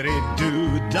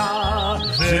 Zippity-doo-dah,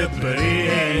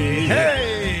 zippity-ay.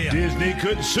 Hey! Disney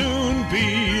could soon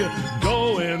be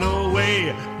going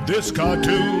away. This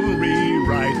cartoon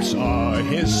rewrites our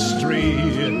history.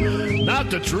 Not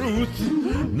the truth,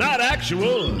 not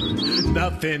actual.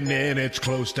 Nothing in it's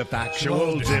close to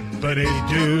factual.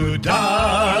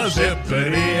 Zippity-doo-dah,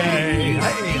 zippity-ay.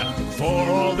 Hey! For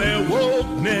all their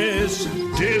wokeness,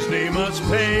 Disney must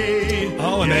pay.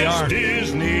 Oh, and yes, they are.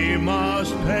 Disney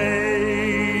must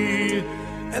pay.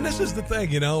 And this is the thing,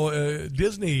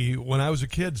 Disney, when I was a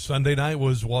kid, Sunday night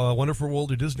was Wonderful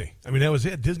World of Disney. I mean, that was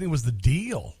it. Disney was the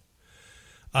deal.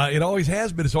 It always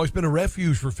has been. It's always been a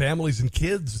refuge for families and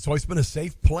kids. It's always been a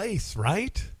safe place,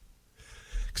 right?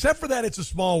 Except for that, it's a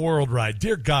small world ride.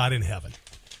 Dear God in heaven.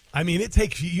 I mean,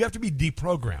 you have to be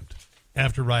deprogrammed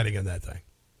after riding in that thing.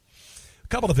 A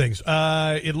couple of things.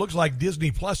 It looks like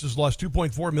Disney Plus has lost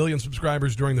 2.4 million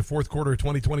subscribers during the fourth quarter of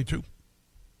 2022.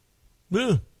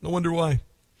 No wonder why.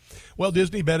 Well,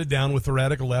 Disney bedded down with the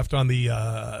radical left on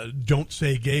the Don't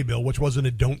Say Gay bill, which wasn't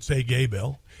a Don't Say Gay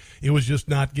bill. It was just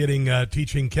not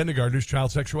teaching kindergartners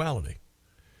child sexuality.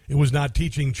 It was not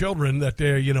teaching children that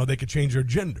they could change their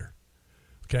gender.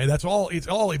 Okay, that's all. It's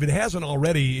all. If it hasn't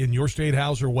already in your state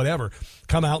house or whatever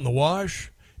come out in the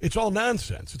wash, it's all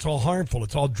nonsense. It's all harmful.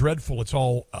 It's all dreadful. It's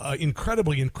all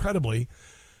incredibly, incredibly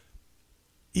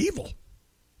evil.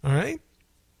 All right.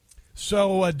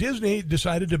 So Disney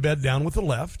decided to bed down with the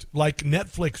left, like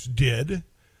Netflix did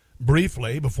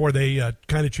briefly before they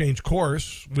kind of changed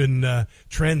course when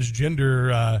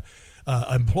transgender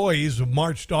employees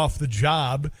marched off the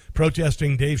job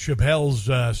protesting Dave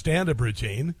Chappelle's stand-up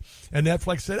routine. And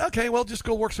Netflix said, okay, well, just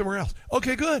go work somewhere else.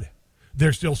 Okay, good.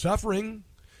 They're still suffering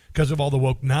because of all the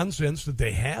woke nonsense that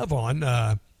they have on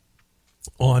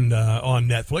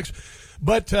Netflix.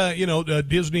 But,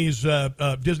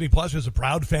 Disney Plus is a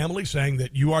proud family saying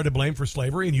that you are to blame for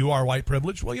slavery and you are white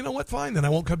privilege. Well, you know what? Fine. Then I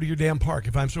won't come to your damn park.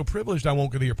 If I'm so privileged, I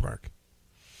won't go to your park.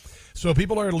 So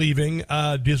people are leaving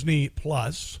Disney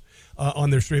Plus on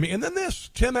their streaming. And then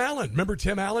this, Tim Allen. Remember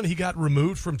Tim Allen? He got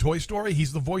removed from Toy Story.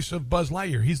 He's the voice of Buzz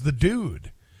Lightyear. He's the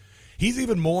dude. He's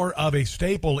even more of a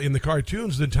staple in the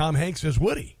cartoons than Tom Hanks as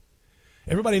Woody.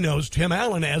 Everybody knows Tim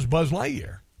Allen as Buzz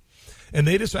Lightyear. And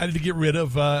they decided to get rid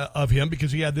of him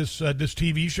because he had this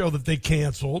TV show that they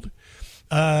canceled.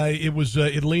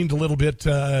 It leaned a little bit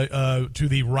to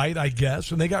the right, I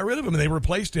guess, and they got rid of him and they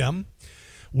replaced him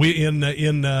in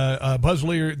Buzz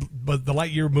Lightyear, the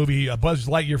Lightyear movie, Buzz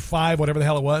Lightyear 5, whatever the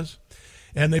hell it was.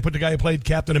 And they put the guy who played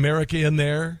Captain America in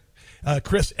there.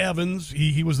 Chris Evans,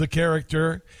 he was the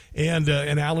character, and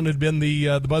Allen had been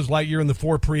the Buzz Lightyear in the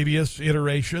 4 previous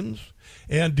iterations.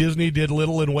 And Disney did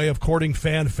little in way of courting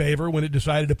fan favor when it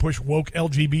decided to push woke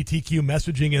LGBTQ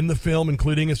messaging in the film,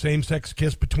 including a same-sex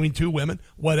kiss between two women,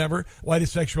 whatever. Why does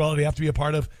sexuality have to be a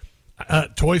part of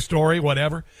Toy Story,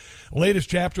 whatever? Latest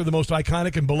chapter of the most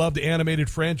iconic and beloved animated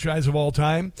franchise of all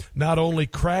time not only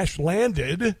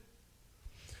crash-landed,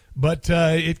 But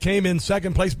it came in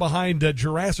second place behind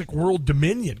Jurassic World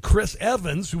Dominion. Chris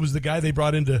Evans, who was the guy they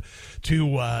brought in to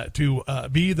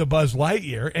be the Buzz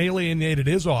Lightyear, alienated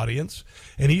his audience,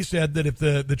 and he said that if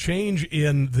the change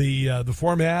in the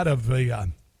format of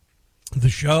the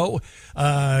show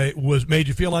was made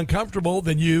you feel uncomfortable,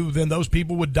 then those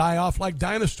people would die off like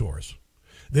dinosaurs.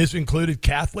 This included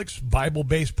Catholics,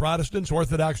 Bible-based Protestants,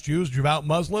 Orthodox Jews, devout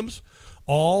Muslims.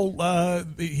 All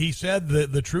he said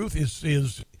the truth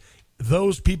is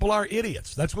those people are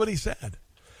idiots. That's what he said.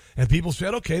 And people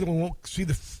said, okay, then we won't see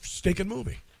the stinking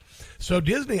movie. So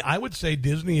Disney, I would say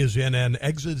Disney is in an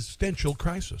existential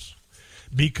crisis.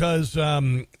 Because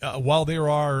while there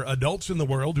are adults in the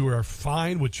world who are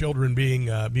fine with children being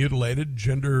mutilated,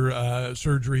 gender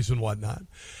surgeries and whatnot,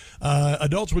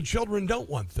 adults with children don't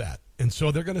want that. And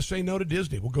so they're going to say no to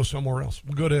Disney. We'll go somewhere else.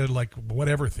 We'll go to like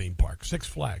whatever theme park, Six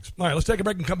Flags. All right, let's take a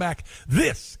break and come back.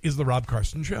 This is the Rob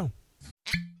Carson Show.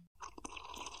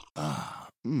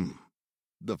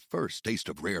 The first taste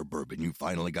of rare bourbon you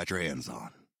finally got your hands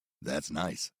on. That's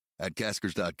nice. At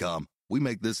Caskers.com, we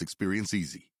make this experience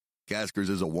easy. Caskers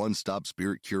is a one-stop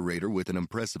spirit curator with an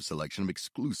impressive selection of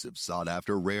exclusive,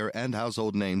 sought-after, rare, and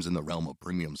household names in the realm of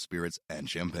premium spirits and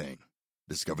champagne.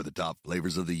 Discover the top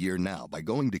flavors of the year now by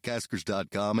going to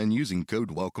Caskers.com and using code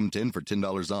WELCOME10 for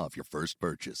 $10 off your first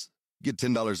purchase. Get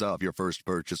 $10 off your first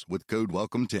purchase with code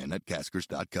WELCOME10 at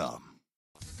Caskers.com.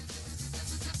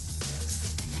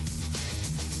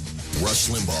 Rush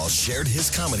Limbaugh shared his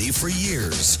comedy for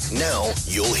years. Now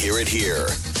you'll hear it here.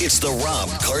 It's the Rob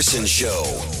Carson Show.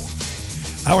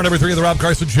 Hour number 3 of the Rob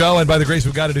Carson Show, and by the grace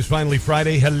of God, it is finally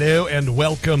Friday. Hello and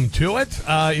welcome to it.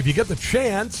 If you get the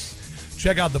chance,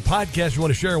 check out the podcast you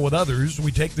want to share with others.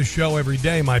 We take the show every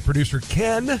day. My producer,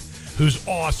 Ken, who's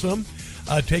awesome,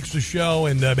 takes the show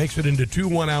and makes it into 2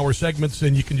 one-hour segments,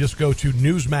 and you can just go to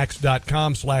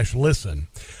newsmax.com/listen.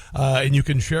 And you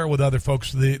can share with other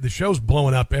folks. The show's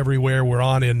blowing up everywhere. We're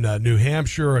on in New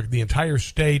Hampshire, the entire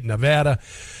state, Nevada,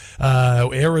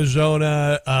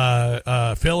 Arizona,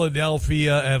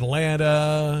 Philadelphia,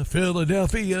 Atlanta,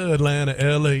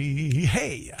 L.A.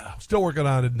 Hey, still working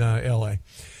on it in L.A.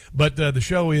 But the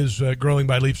show is growing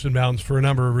by leaps and bounds for a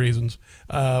number of reasons.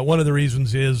 One of the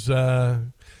reasons is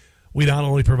we not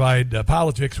only provide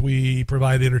politics, we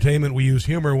provide entertainment. We use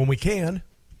humor when we can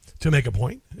to make a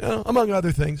point, among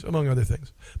other things.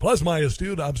 Plus my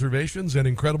astute observations and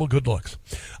incredible good looks.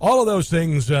 All of those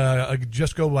things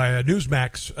just go by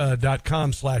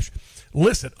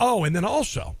newsmax.com/listen. Oh, and then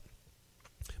also,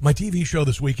 my TV show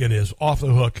this weekend is off the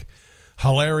hook,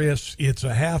 hilarious. It's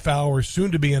a half hour,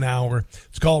 soon to be an hour.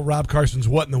 It's called Rob Carson's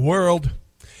What in the World?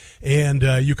 And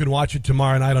you can watch it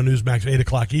tomorrow night on Newsmax, 8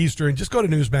 o'clock Eastern. Just go to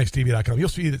newsmaxtv.com. You'll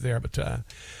see it there, but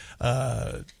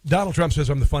Donald Trump says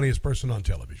I'm the funniest person on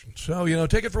television. So,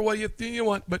 take it for what you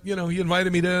want. But, he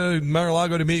invited me to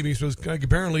Mar-a-Lago to meet me, so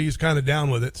apparently he's kind of down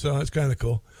with it. So it's kind of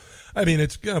cool. I mean,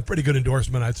 it's a pretty good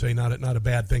endorsement, I'd say. Not a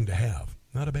bad thing to have.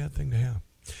 Not a bad thing to have.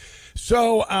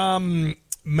 So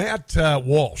Matt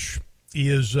Walsh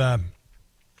is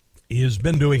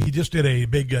been doing. He just did a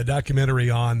big documentary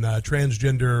on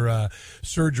transgender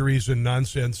surgeries and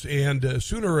nonsense. And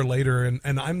sooner or later,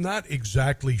 and I'm not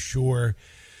exactly sure.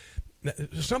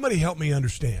 Somebody help me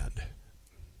understand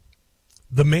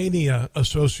the mania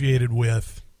associated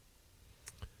with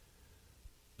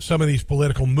some of these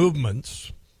political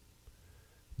movements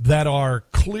that are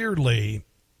clearly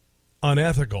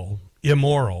unethical,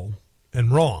 immoral,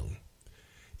 and wrong,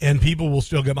 and people will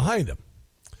still get behind them.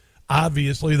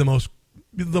 Obviously, the most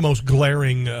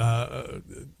glaring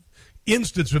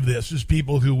instance of this is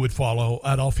people who would follow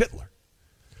Adolf Hitler.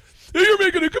 You're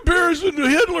making a comparison to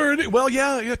Hitler. Well,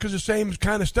 yeah, because the same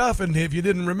kind of stuff. And if you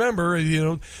didn't remember,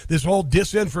 this whole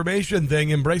disinformation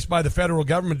thing embraced by the federal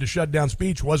government to shut down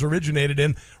speech was originated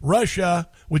in Russia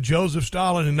with Joseph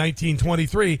Stalin in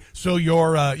 1923. So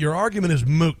your argument is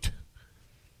moot.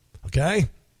 Okay?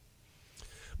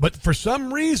 But for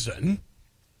some reason,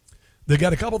 they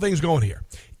got a couple things going here.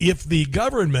 If the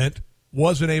government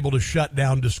wasn't able to shut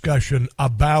down discussion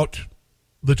about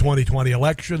the 2020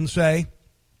 election, say,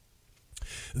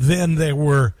 then there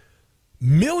were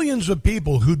millions of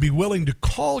people who'd be willing to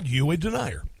call you a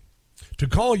denier, to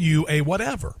call you a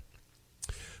whatever.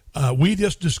 We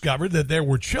just discovered that there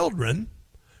were children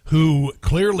who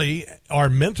clearly are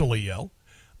mentally ill,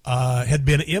 had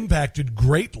been impacted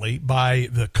greatly by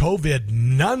the COVID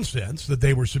nonsense that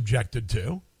they were subjected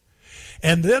to.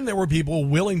 And then there were people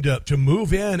willing to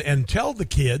move in and tell the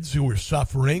kids who were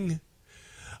suffering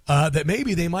that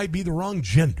maybe they might be the wrong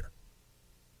gender.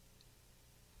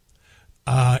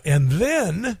 And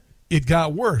then it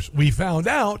got worse. We found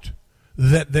out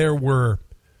that there were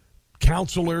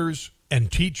counselors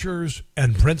and teachers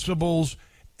and principals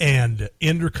and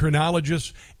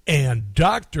endocrinologists and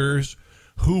doctors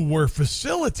who were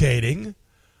facilitating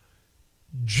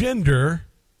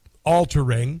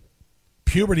gender-altering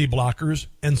puberty blockers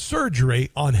and surgery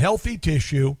on healthy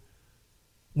tissue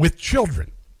with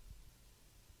children.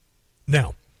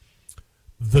 Now,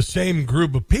 the same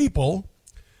group of people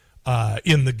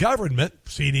in the government,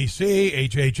 CDC,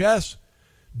 HHS,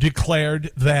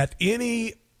 declared that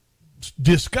any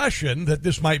discussion that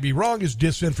this might be wrong is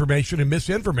disinformation and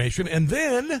misinformation. And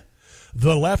then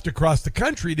the left across the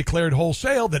country declared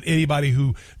wholesale that anybody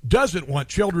who doesn't want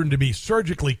children to be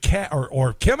surgically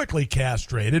or chemically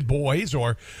castrated, boys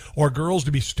or girls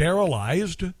to be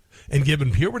sterilized and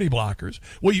given puberty blockers,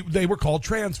 well, they were called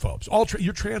transphobes.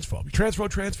 You're transphobe.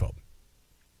 Transphobe.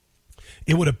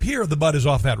 It would appear the bud is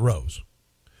off that rose.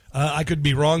 I could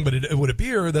be wrong, but it would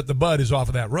appear that the bud is off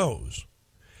of that rose.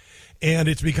 And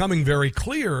it's becoming very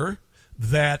clear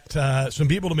that some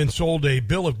people have been sold a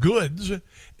bill of goods,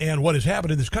 and what has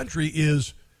happened in this country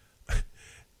is,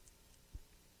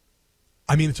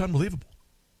 I mean, it's unbelievable.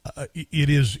 It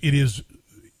is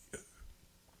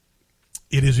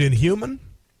inhuman.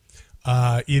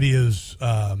 It is,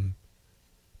 and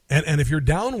if you're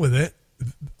down with it,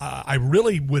 I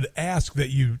really would ask that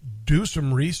you do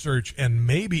some research and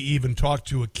maybe even talk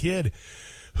to a kid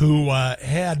who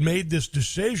had made this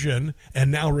decision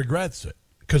and now regrets it,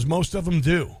 because most of them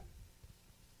do.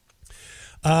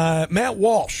 Matt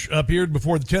Walsh appeared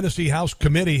before the Tennessee House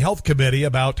Health Committee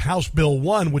about House Bill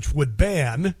 1, which would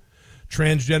ban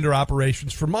transgender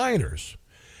operations for minors.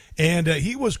 And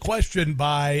he was questioned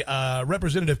by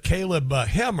Representative Caleb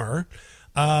Hemmer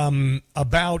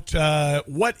about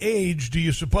what age do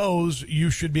you suppose you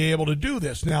should be able to do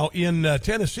this. Now, in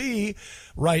Tennessee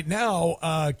right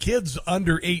now, kids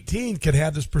under 18 can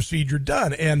have this procedure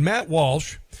done. And Matt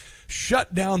Walsh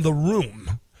shut down the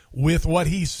room with what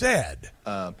he said.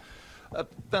 I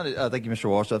found it, thank you, Mr.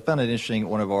 Walsh. I found it interesting.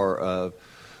 One of our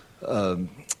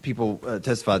people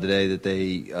testified today that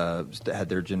they had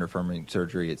their gender-affirming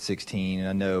surgery at 16. And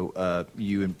I know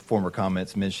you in former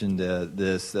comments mentioned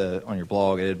this on your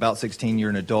blog. At about 16, you're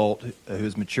an adult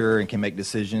who's mature and can make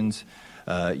decisions.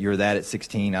 You're that at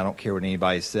 16. I don't care what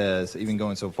anybody says. Even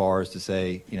going so far as to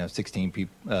say, 16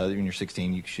 people. When you're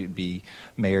 16, you should be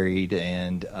married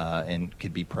and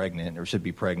could be pregnant or should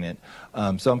be pregnant.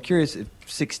 So I'm curious if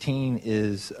 16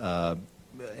 is an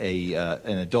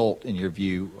adult in your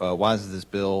view. Why does this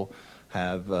bill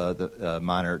have the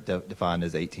minor defined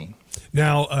as 18?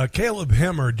 Now, Caleb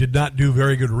Hemmer did not do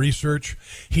very good research.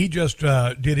 He just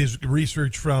did his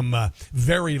research from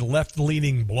very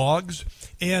left-leaning blogs,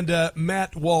 and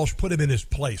Matt Walsh put him in his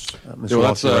place. Mr.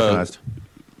 Walsh, recognized.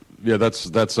 Yeah,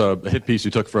 that's a hit piece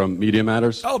you took from Media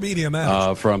Matters. Oh, Media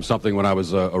Matters. From something when I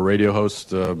was a radio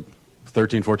host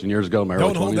 13, 14 years ago.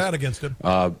 Don't hold that against him.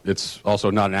 It's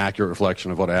also not an accurate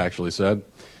reflection of what I actually said.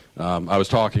 I was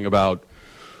talking about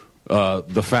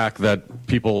the fact that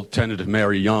people tended to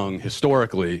marry young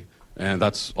historically, and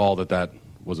that's all that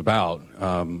was about.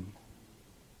 How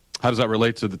does that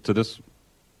relate to this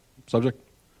subject?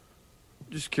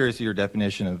 Just curious of your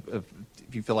definition of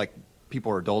if you feel like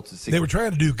people are adults at 16. They were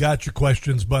trying to do gotcha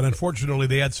questions, but unfortunately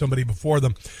they had somebody before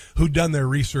them who'd done their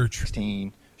research.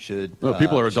 16 should...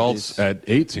 people are adults at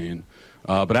 18,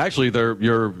 but actually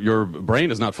your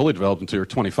brain is not fully developed until you're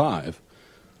 25.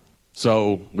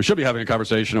 So we should be having a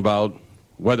conversation about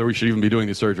whether we should even be doing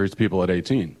these surgeries to people at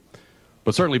 18.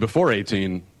 But certainly before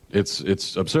 18,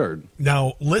 it's absurd.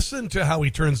 Now, listen to how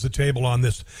he turns the table on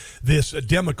this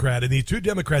Democrat. And the two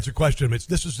Democrats are questioning him.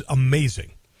 This is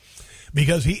amazing.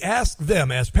 Because he asked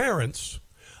them as parents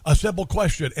a simple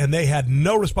question, and they had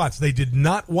no response. They did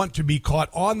not want to be caught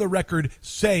on the record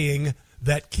saying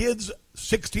that kids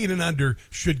 16 and under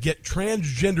should get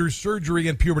transgender surgery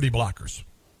and puberty blockers.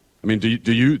 I mean, do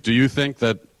you think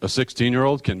that a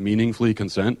 16-year-old can meaningfully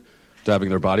consent to having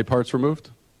their body parts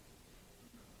removed?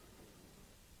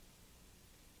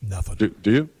 Nothing.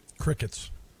 Do you? Crickets.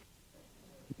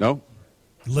 No?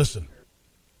 Listen.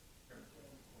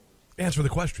 Answer the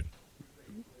question.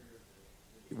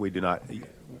 We do not.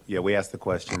 Yeah, we ask the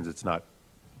questions. It's not.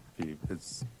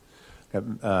 It's.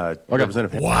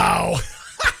 Representative. Wow.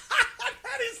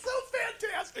 That is so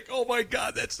fantastic. Oh, my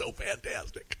God. That's so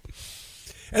fantastic.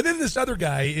 And then this other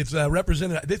guy, it's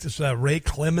Representative, this is Ray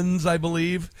Clemens, I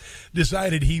believe,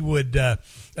 decided he would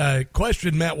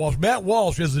question Matt Walsh. Matt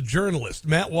Walsh is a journalist.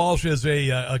 Matt Walsh is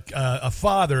a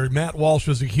father. Matt Walsh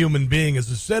is a human being,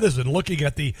 as a citizen, looking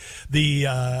at the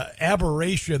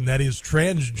aberration that is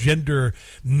transgender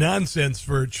nonsense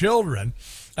for children.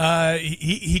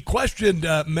 He questioned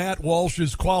Matt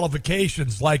Walsh's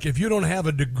qualifications. Like, if you don't have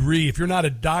a degree, if you're not a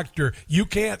doctor, you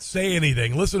can't say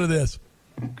anything. Listen to this.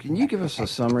 Can you give us a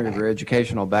summary of your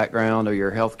educational background or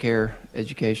your healthcare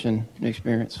education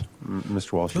experience?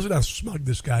 Mr. Walsh. Listen how smug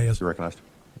this guy is. You're recognized.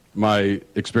 My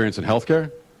experience in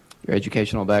healthcare? Your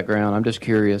educational background. I'm just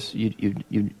curious.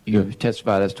 You've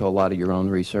testified as to a lot of your own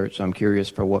research. So I'm curious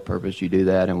for what purpose you do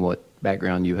that and what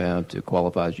background you have to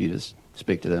qualify you to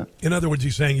speak to that. In other words,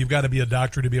 he's saying you've got to be a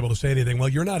doctor to be able to say anything. Well,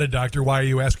 you're not a doctor. Why are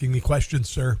you asking me questions,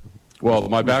 sir? Well,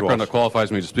 my background that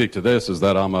qualifies me to speak to this is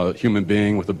that I'm a human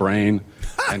being with a brain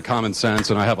and common sense,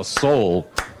 and I have a soul.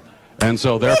 And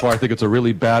so, therefore, I think it's a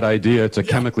really bad idea to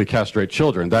chemically castrate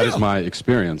children. That is my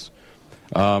experience.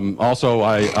 Also,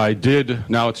 I did.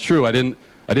 Now, it's true. I didn't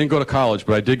go to college,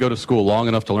 but I did go to school long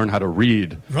enough to learn how to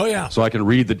read. Oh, yeah. So I can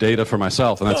read the data for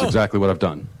myself, and that's exactly what I've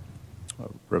done.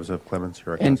 Representative Clemens,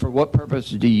 you're recognized. And for what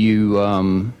purpose do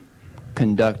you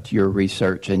conduct your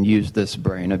research and use this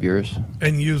brain of yours?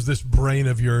 And use this brain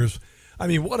of yours. I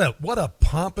mean, what a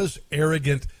pompous,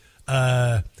 arrogant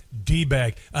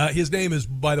D-bag. His name is,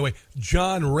 by the way,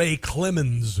 John Ray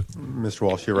Clemens. Mr.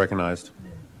 Walsh, you're recognized.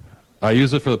 I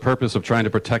use it for the purpose of trying to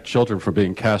protect children from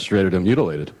being castrated and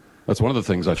mutilated. That's one of the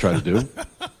things I try to do.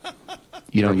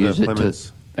 You don't use it to...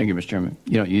 Thank you, Mr. Chairman.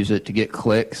 You don't use it to get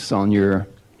clicks on your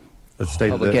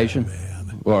publication?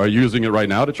 Well, are you using it right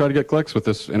now to try to get clicks with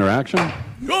this interaction?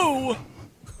 No!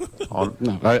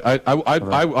 No.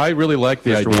 I really like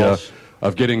the idea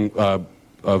of getting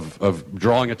of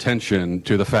drawing attention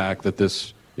to the fact that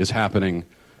this is happening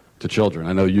to children.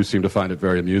 I know you seem to find it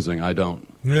very amusing. I don't.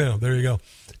 Yeah, there you go.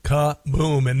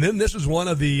 Kaboom. And then this is one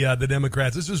of the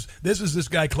Democrats. This is this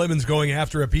guy Clemens going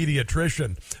after a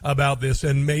pediatrician about this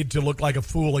and made to look like a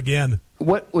fool again.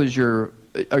 What was your...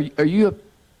 Are you a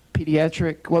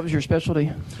pediatric? What was your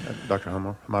specialty? Dr.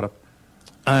 Hamada.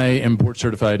 I am board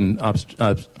certified in I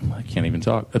can't even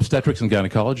talk. Obstetrics and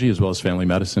gynecology, as well as family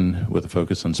medicine, with a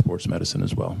focus on sports medicine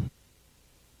as well.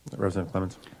 Representative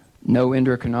Clemens. No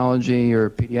endocrinology or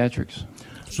pediatrics.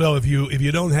 So if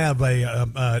you don't have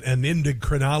an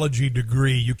endocrinology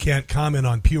degree, you can't comment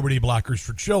on puberty blockers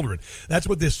for children. That's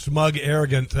what this smug,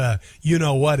 arrogant, you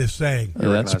know what is saying.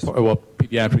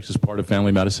 Pediatrics is part of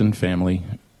family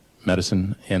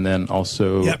medicine, and then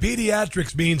also... Yeah,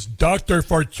 pediatrics means doctor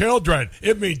for children.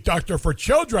 It means doctor for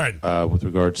children. With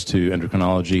regards to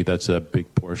endocrinology, that's a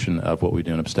big portion of what we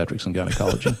do in obstetrics and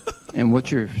gynecology. And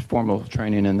what's your formal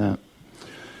training in that?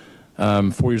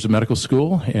 4 years of medical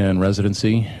school and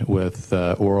residency with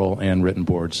oral and written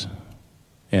boards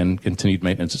and continued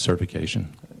maintenance and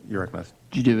certification. You're recognized.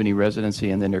 Did you do any residency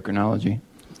in endocrinology?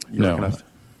 You're recognized.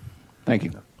 Thank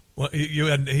you. Well,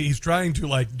 and he's trying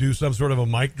to do some sort of a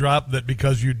mic drop that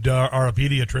because you are a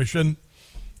pediatrician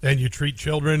and you treat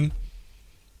children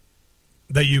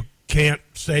that you can't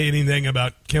say anything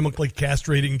about chemically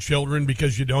castrating children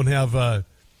because you don't have a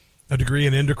degree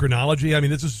in endocrinology. I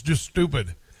mean, this is just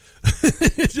stupid.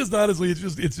 It's just honestly,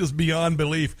 it's just beyond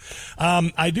belief.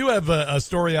 I do have a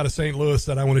story out of St. Louis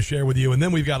that I want to share with you, and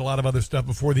then we've got a lot of other stuff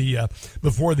before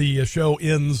the show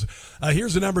ends.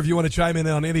 Here's the number if you want to chime in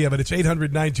on any of it. It's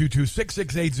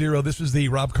 800-922-6680. This is the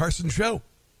Rob Carson Show.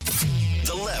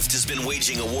 The left has been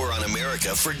waging a war on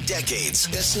America for decades.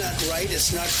 That's not right.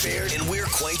 It's not fair. And we're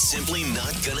quite simply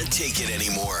not going to take it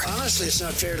anymore. Honestly, it's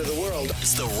not fair to the world.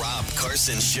 It's the Rob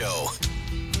Carson Show.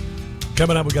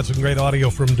 Coming up, we've got some great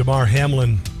audio from Damar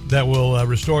Hamlin that will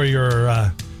restore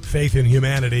your faith in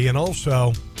humanity. And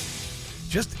also,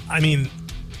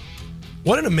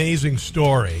 what an amazing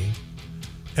story.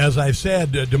 As I've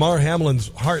said, Damar Hamlin's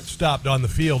heart stopped on the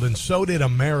field, and so did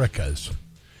America's.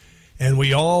 And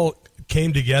we all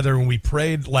came together and we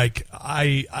prayed like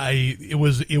it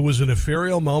was an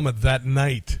ethereal moment that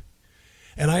night.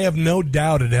 And I have no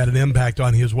doubt it had an impact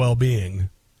on his well-being.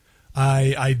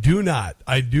 I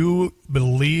do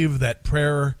believe that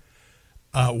prayer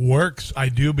works. I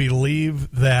do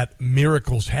believe that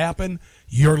miracles happen.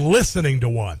 You're listening to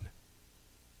one.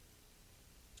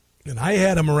 And I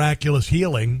had a miraculous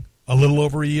healing a little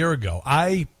over a year ago.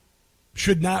 I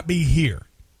should not be here.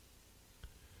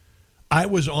 I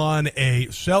was on a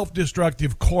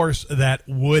self-destructive course that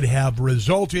would have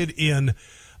resulted in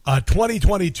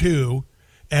 2022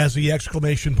 as the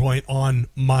exclamation point on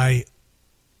my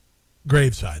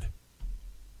graveside.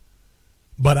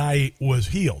 But I was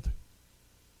healed.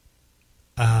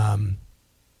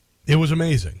 It was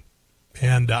amazing.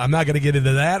 And I'm not going to get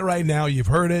into that right now. You've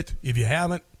heard it. If you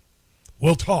haven't,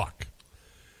 we'll talk.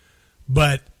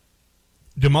 But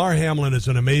Damar Hamlin is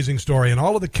an amazing story, and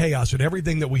all of the chaos and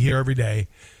everything that we hear every day,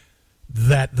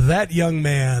 that young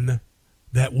man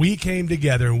that we came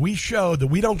together and we showed that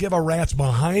we don't give a rat's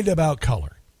behind about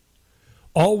color.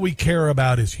 All we care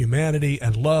about is humanity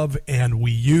and love, and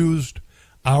we used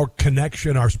our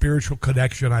connection, our spiritual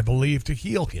connection, I believe, to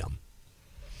heal him.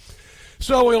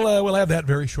 So we'll have that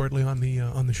very shortly on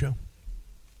the show.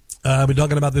 I've been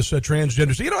talking about this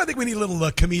transgender. So, I think we need a little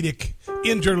comedic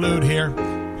interlude here.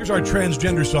 Here's our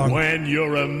transgender song. When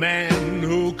you're a man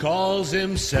who calls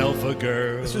himself a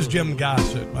girl. This is Jim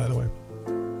Gossett, by the way.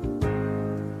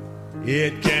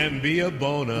 It can be a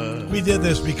bonus. We did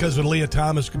this because of Leah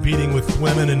Thomas competing with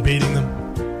women and beating them.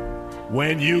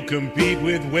 When you compete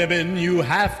with women, you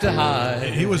have to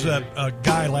hide. He was a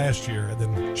guy last year and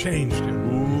then changed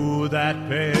him. Ooh, that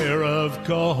pair of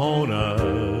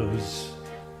cojones.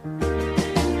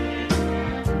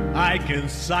 I can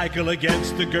cycle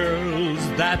against the girls,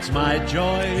 that's my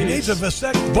choice. He needs a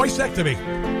voicectomy.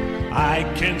 I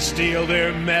can steal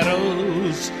their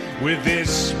medals with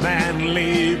this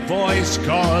manly voice,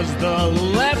 'cause the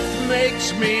left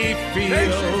makes me feel.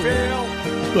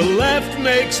 The left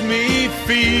makes me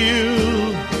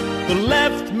feel. The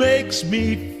left makes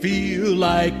me feel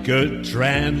like a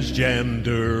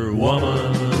transgender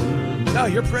woman. No,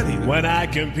 you're pretty. When I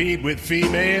compete with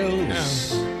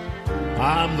females,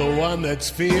 I'm the one that's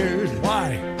feared.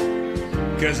 Why?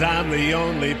 'Cause I'm the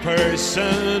only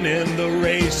person in the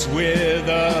race with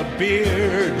a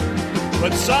beard.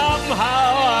 But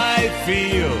somehow I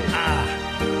feel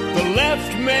the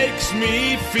left makes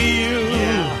me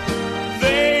feel.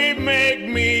 They make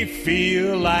me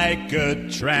feel like a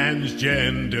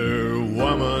transgender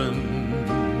woman.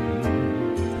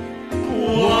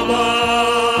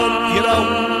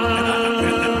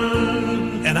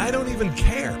 And I don't even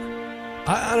care.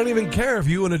 I don't even care if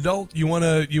you, an adult, you want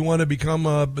to become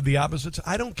the opposites.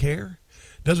 I don't care.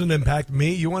 Doesn't impact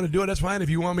me. You want to do it, that's fine. If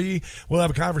you want me, we'll have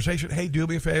a conversation. Hey, do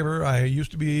me a favor. I used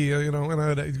to be,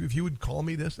 if you would call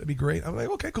me this, that'd be great. I'm like,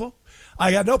 okay, cool.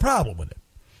 I got no problem with it.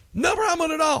 No problem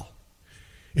with it at all.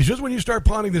 It's just when you start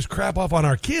pawning this crap off on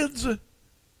our kids,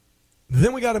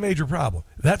 then we got a major problem.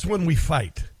 That's when we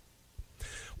fight.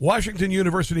 Washington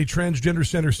University Transgender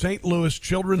Center, St. Louis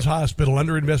Children's Hospital,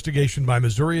 under investigation by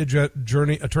Missouri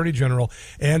Attorney General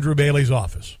Andrew Bailey's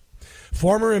office.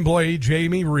 Former employee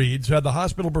Jamie Reed said the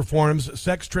hospital performs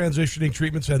sex transitioning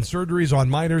treatments and surgeries on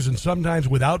minors, and sometimes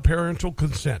without parental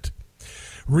consent.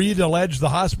 Reed alleged the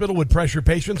hospital would pressure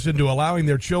patients into allowing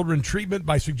their children treatment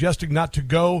by suggesting not to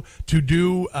do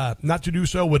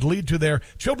so would lead to their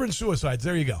children's suicides.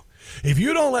 There you go. If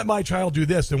you don't let my child do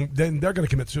this, then they're going to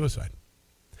commit suicide.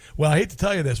 Well, I hate to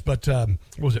tell you this, but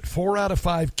 4 out of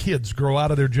 5 kids grow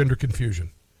out of their gender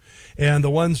confusion. And the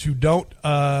ones who don't,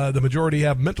 the majority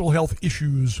have mental health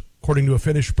issues, according to a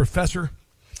Finnish professor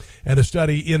and a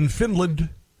study in Finland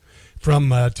from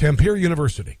Tampere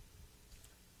University.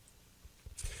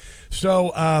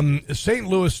 So St.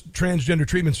 Louis Transgender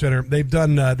Treatment Center, they've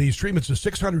done these treatments to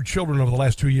 600 children over the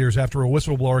last 2 years after a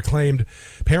whistleblower claimed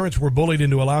parents were bullied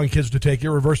into allowing kids to take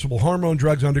irreversible hormone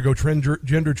drugs, undergo gender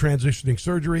transitioning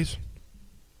surgeries.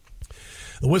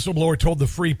 The whistleblower told the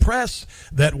Free Press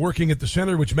that working at the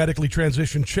center, which medically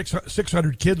transitioned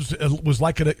 600 kids, was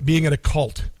like being in a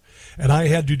cult, and I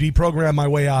had to deprogram my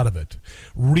way out of it.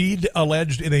 Reed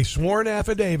alleged in a sworn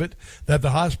affidavit that the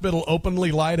hospital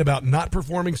openly lied about not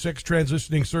performing sex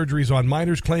transitioning surgeries on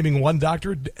minors, claiming one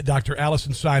doctor, Dr.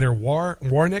 Allison Snyder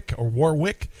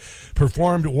Warwick,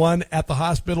 performed one at the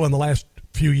hospital in the last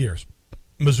few years.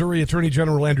 Missouri Attorney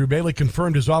General Andrew Bailey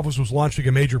confirmed his office was launching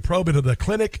a major probe into the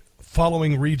clinic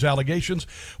following Reed's allegations,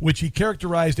 which he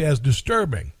characterized as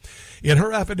disturbing. In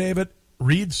her affidavit,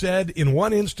 Reed said in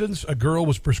one instance a girl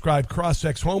was prescribed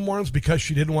cross-sex hormones because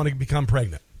she didn't want to become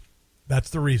pregnant. That's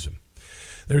the reason.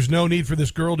 There's no need for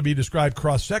this girl to be prescribed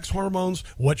cross-sex hormones.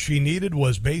 What she needed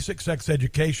was basic sex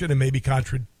education and maybe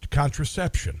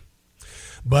contraception.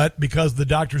 But because the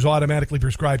doctors automatically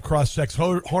prescribed cross-sex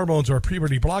hormones or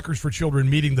puberty blockers for children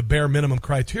meeting the bare minimum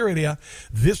criteria,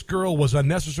 this girl was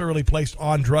unnecessarily placed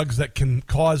on drugs that can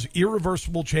cause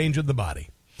irreversible change in the body.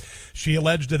 She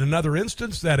alleged in another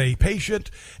instance that a patient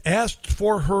asked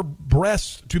for her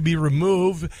breasts to be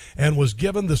removed and was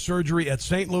given the surgery at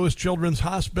St. Louis Children's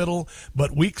Hospital,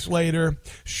 but weeks later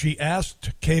she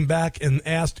came back and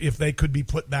asked if they could be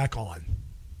put back on.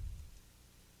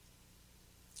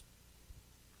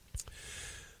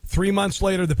 3 months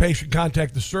later, the patient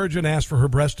contacted the surgeon, asked for her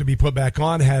breast to be put back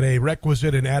on, had a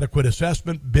requisite and adequate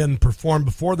assessment been performed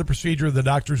before the procedure. The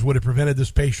doctors would have prevented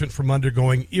this patient from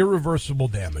undergoing irreversible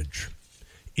damage.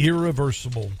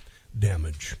 Irreversible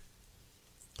damage.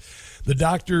 The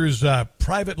doctors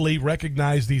privately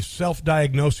recognized these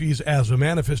self-diagnoses as a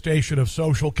manifestation of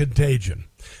social contagion.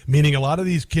 meaning a lot of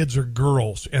these kids are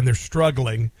girls and they're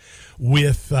struggling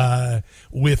with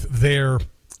their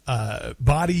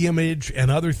body image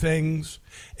and other things,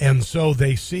 and so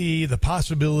they see the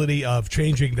possibility of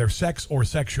changing their sex or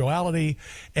sexuality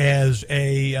as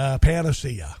a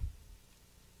panacea.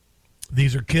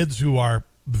 These are kids who are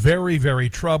very, very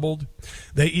troubled.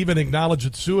 They even acknowledge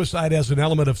that suicide has an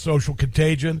element of social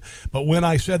contagion. But when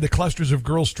I said the clusters of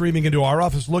girls streaming into our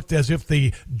office looked as if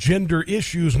the gender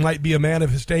issues might be a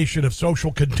manifestation of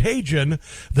social contagion,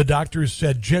 the doctors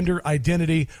said gender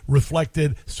identity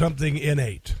reflected something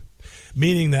innate,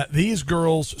 meaning that these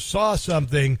girls saw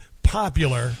something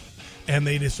popular and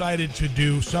they decided to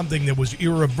do something that was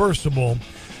irreversible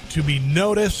to be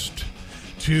noticed,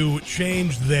 to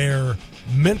change their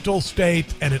mental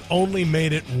state, and it only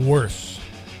made it worse.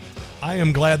 I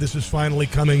am glad this is finally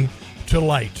coming to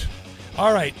light.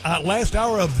 All right, last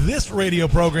hour of this radio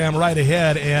program right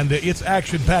ahead, and it's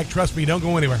action-packed. Trust me, don't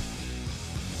go anywhere.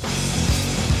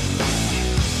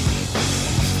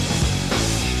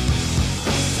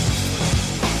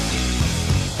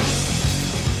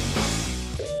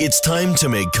 It's time to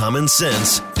make common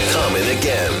sense common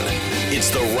again. It's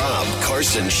the Rob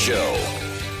Carson Show.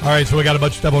 All right, so we got a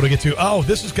bunch of stuff to get to. Oh,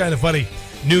 this is kind of funny.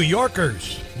 New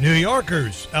Yorkers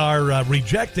are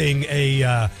rejecting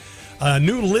a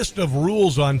new list of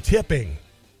rules on tipping,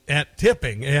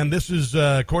 and this is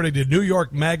according to New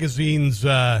York Magazine's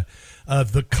The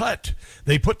Cut.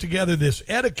 They put together this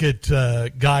etiquette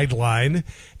guideline,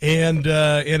 and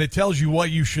it tells you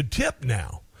what you should tip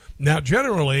now. Now,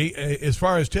 generally, as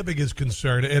far as tipping is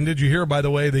concerned, and did you hear, by the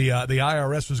way, the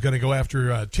IRS is going to go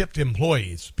after tipped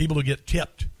employees, people who get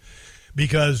tipped,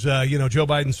 because, Joe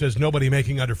Biden says nobody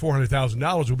making under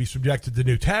 $400,000 will be subjected to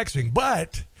new taxing,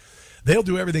 but they'll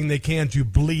do everything they can to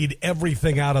bleed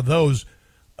everything out of those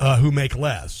who make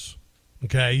less,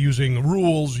 okay, using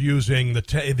rules, using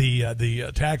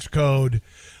the tax code,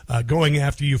 going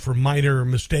after you for minor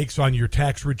mistakes on your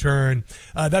tax return.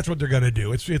 That's what they're going to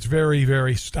do. It's very,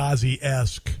 very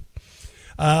Stasi-esque.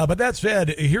 But that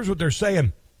said, here's what they're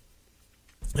saying.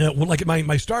 Like at my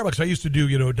Starbucks, I used to do,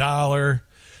 $1,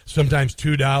 sometimes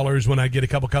 $2 when I get a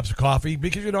couple cups of coffee,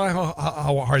 because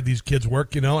how hard these kids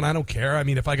work, and I don't care. I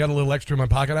mean, if I got a little extra in my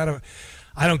pocket, I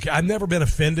don't care. I've never been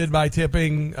offended by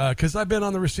tipping because I've been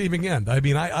on the receiving end. I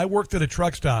mean, I worked at a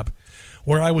truck stop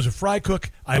where I was a fry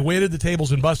cook. I waited the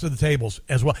tables and busted the tables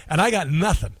as well, and I got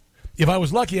nothing. If I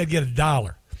was lucky, I'd get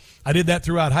 $1. I did that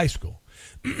throughout high school.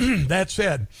 That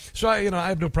said, so I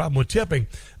have no problem with tipping,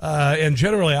 and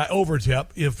generally I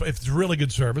over-tip if it's really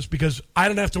good service, because I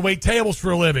don't have to wait tables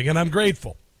for a living, and I'm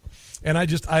grateful. And I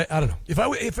don't know. If I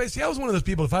was one of those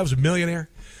people, if I was a millionaire,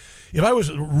 if I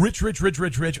was rich,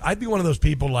 I'd be one of those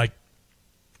people like,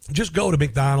 just go to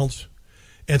McDonald's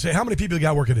and say, how many people you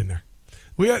got working in there?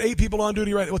 We got 8 people on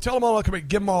duty right now. Well, tell them all, give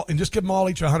them all, and just give them all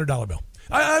each a $100 bill.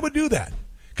 I would do that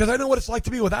because I know what it's like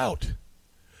to be without.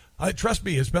 Trust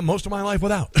me, I spent most of my life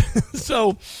without.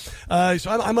 so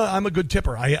I'm a good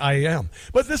tipper. I am.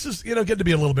 But this is, getting to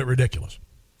be a little bit ridiculous.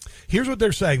 Here's what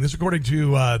they're saying. This is according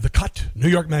to The Cut, New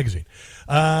York Magazine.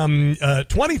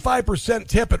 25%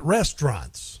 tip at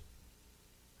restaurants.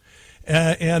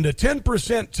 And a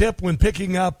 10% tip when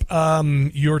picking up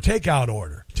your takeout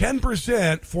order.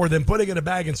 10% for them putting in a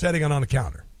bag and setting it on the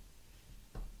counter.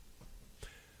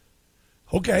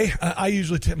 Okay, I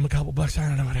usually tip them a couple bucks. I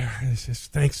don't know, whatever. It's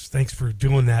just, thanks for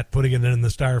doing that, putting it in the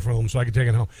styrofoam so I can take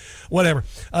it home. Whatever.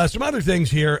 Some other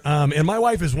things here, and my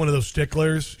wife is one of those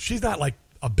sticklers. She's not like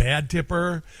a bad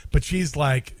tipper, but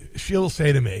she'll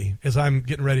say to me as I'm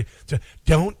getting ready to,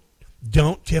 don't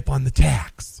tip on the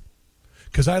tax.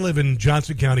 Because I live in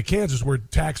Johnson County, Kansas, where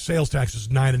sales tax is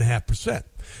 9.5%.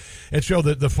 And so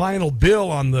the final bill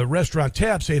on the restaurant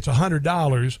tab, say it's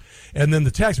 $100, and then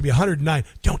the tax would be $109.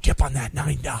 Don't tip on that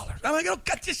 $9. I'm like, oh,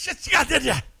 cut this shit.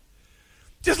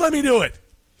 Just let me do it.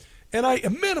 And a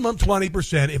minimum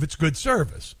 20% if it's good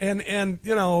service. And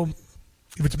if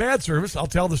it's bad service, I'll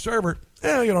tell the server,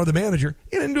 the manager,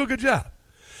 you didn't do a good job.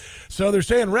 So they're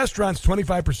saying restaurants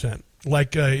 25%,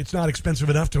 like it's not expensive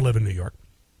enough to live in New York.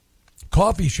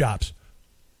 Coffee shops,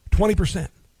 20%.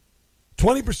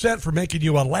 20% for making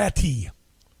you a latte.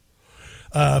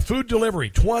 Food delivery,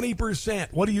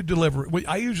 20%. What do you deliver?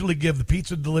 I usually give the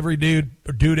pizza delivery dude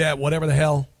or dudette, whatever the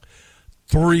hell,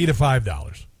 $3 to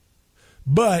 $5.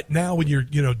 But now when you're,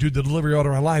 do the delivery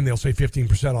order online, they'll say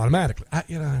 15% automatically. At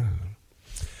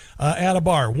a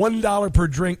bar, $1 per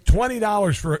drink,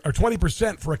 $20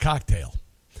 20% for a cocktail.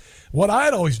 What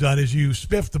I'd always done is you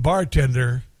spiff the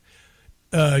bartender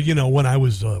when I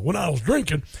was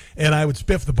drinking, and I would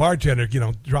spiff the bartender,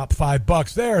 drop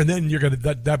 $5 there, and then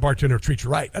that bartender will treat you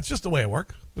right. That's just the way it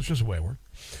works. That's just the way it works.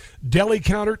 Deli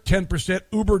counter 10%,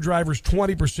 Uber drivers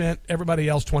 20%, everybody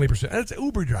else 20%. And it's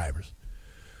Uber drivers.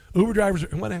 Uber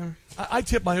drivers, whatever. I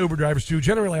tip my Uber drivers too.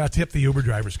 Generally, I tip the Uber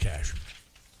drivers cash.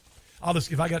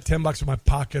 If I got $10 in my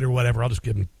pocket or whatever, I'll just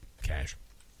give them cash.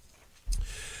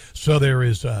 So there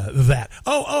is that.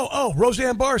 Oh,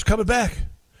 Roseanne Barr's coming back.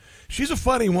 She's a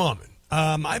funny woman.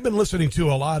 I've been listening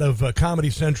to a lot of Comedy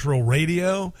Central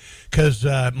radio because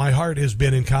my heart has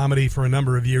been in comedy for a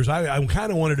number of years. I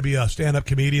kind of wanted to be a stand-up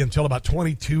comedian until about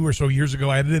 22 or so years ago.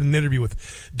 I did an interview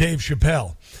with Dave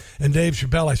Chappelle. And Dave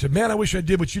Chappelle, I said, man, I wish I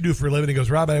did what you do for a living. He goes,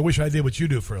 Rob, I wish I did what you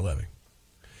do for a living.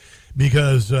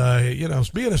 Because,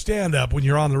 being a stand-up when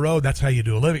you're on the road, that's how you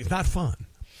do a living. It's not fun.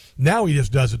 Now he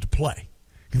just does it to play.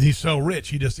 Because he's so rich,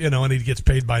 he just, and he gets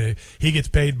paid by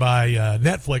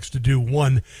Netflix to do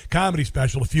one comedy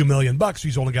special, a few $1 million.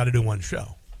 He's only got to do one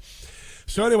show.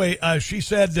 So anyway, she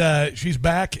said she's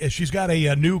back. She's got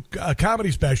a new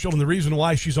comedy special, and the reason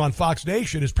why she's on Fox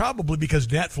Nation is probably because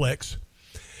Netflix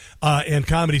and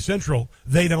Comedy Central,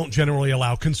 they don't generally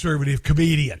allow conservative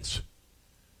comedians.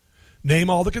 Name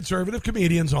all the conservative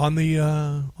comedians on the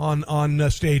on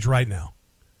stage right now.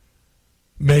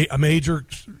 Major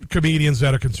comedians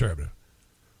that are conservative.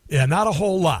 Yeah, not a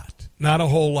whole lot. Not a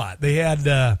whole lot. They had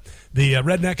the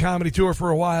Redneck Comedy Tour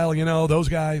for a while, those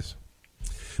guys.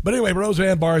 But anyway,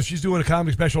 Roseanne Barr, she's doing a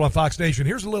comedy special on Fox Nation.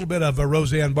 Here's a little bit of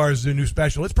Roseanne Barr's new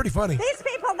special. It's pretty funny. These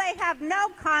people, they have no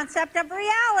concept of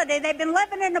reality. They've been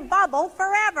living in a bubble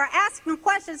forever. Asking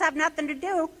questions have nothing to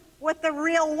do with the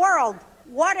real world.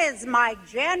 What is my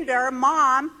gender,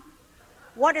 Mom?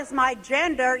 What is my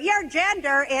gender? Your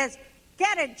gender is...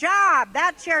 get a job.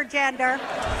 That's your gender.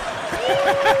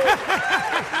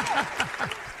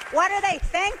 What are they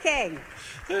thinking?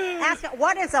 Ask,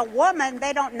 what is a woman?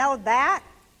 They don't know that.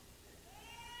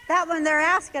 That one they're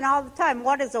asking all the time.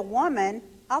 What is a woman?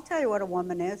 I'll tell you what a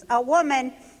woman is. A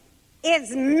woman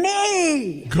is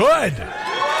me. Good.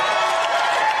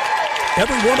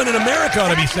 Every woman in America ought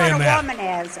to be saying that. That's what a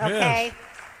woman is, okay? Yes.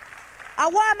 A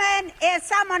woman is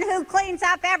someone who cleans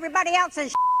up everybody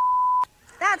else's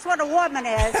That's what a woman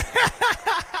is.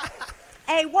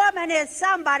 A woman is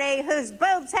somebody whose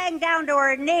boobs hang down to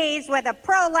her knees with a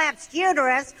prolapsed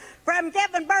uterus from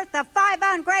giving birth to 5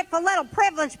 ungrateful little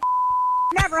privileged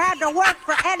never had to work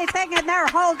for anything in their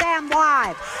whole damn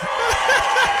lives.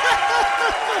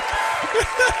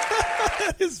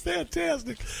 That is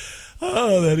fantastic.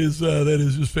 Oh, that is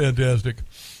just fantastic.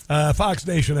 Fox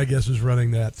Nation, I guess, is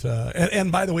running that.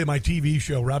 And by the way, my TV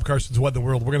show, Rob Carson's What in the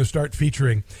World, we're going to start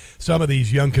featuring some of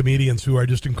these young comedians who are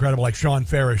just incredible, like Sean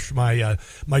Farish, my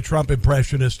Trump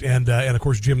impressionist, and of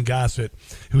course Jim Gossett,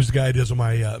 who's the guy who does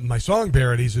my song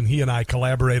parodies, and he and I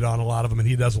collaborate on a lot of them, and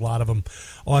he does a lot of them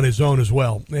on his own as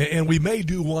well. And we may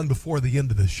do one before the end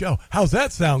of the show. How's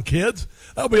that sound, kids?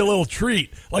 That'll be a little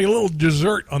treat, like a little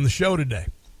dessert on the show today.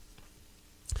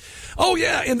 Oh,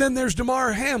 yeah, and then there's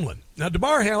Damar Hamlin. Now,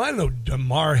 Damar Hamlin, I didn't know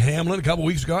Damar Hamlin a couple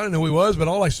weeks ago. I didn't know who he was, but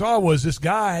all I saw was this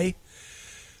guy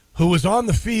who was on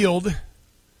the field,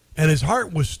 and his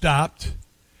heart was stopped,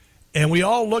 and we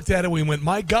all looked at it, and we went,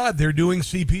 my God, they're doing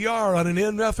CPR on an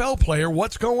NFL player.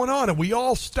 What's going on? And we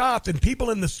all stopped, and people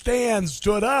in the stands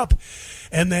stood up,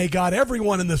 and they got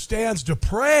everyone in the stands to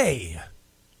pray.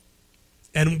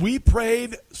 And we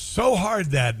prayed so hard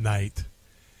that night.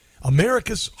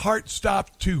 America's heart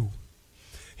stopped, too.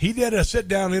 He did a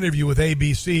sit-down interview with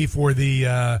ABC for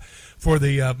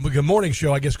the Good Morning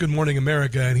Show, I guess Good Morning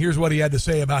America, and here's what he had to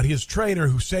say about his trainer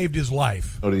who saved his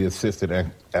life. The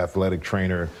assistant athletic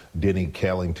trainer, Denny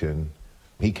Kellington,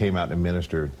 he came out and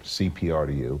administered CPR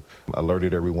to you,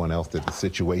 alerted everyone else that the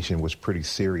situation was pretty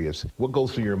serious. What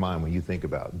goes through your mind when you think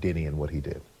about Denny and what he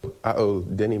did? I owe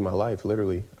Denny my life,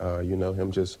 literally.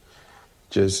 Him just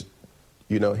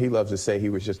he loves to say he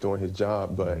was just doing his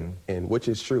job, but and which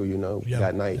is true,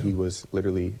 that night he was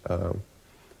literally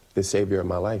the savior of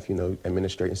my life,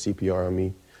 administrating CPR on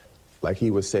me. Like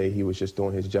he would say he was just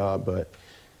doing his job, but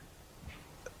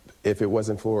if it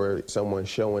wasn't for someone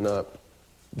showing up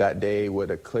that day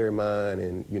with a clear mind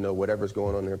and, whatever's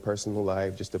going on in their personal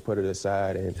life, just to put it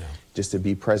aside and just to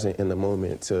be present in the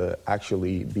moment to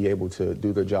actually be able to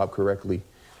do their job correctly,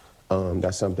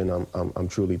 that's something I'm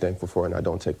truly thankful for and I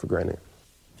don't take for granted.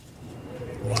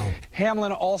 Wow.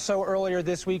 Hamlin also earlier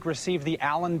this week received the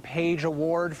Alan Page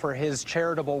Award for his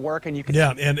charitable work, and you can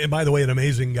and by the way, an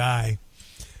amazing guy,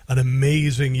 an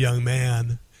amazing young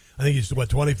man. I think he's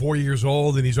 24 years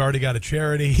old, and he's already got a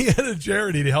charity. He had a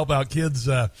charity to help out kids,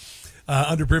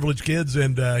 underprivileged kids,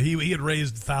 and he had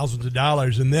raised thousands of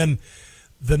dollars. And then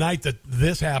the night that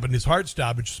this happened, his heart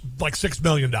stopped, it's like $6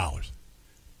 million,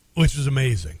 which is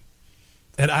amazing.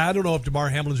 And I don't know if Damar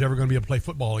Hamlin's ever going to be able to play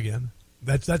football again.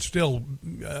 That's still,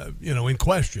 in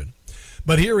question.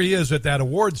 But here he is at that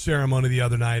awards ceremony the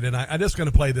other night, and I'm just going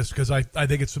to play this because I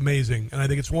think it's amazing, and I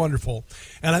think it's wonderful.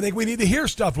 And I think we need to hear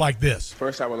stuff like this.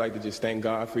 First, I would like to just thank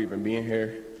God for even being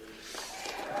here.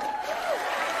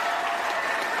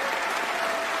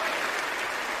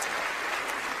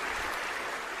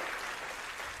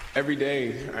 Every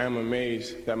day, I am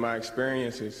amazed that my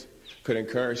experiences could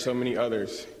encourage so many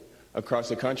others across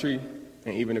the country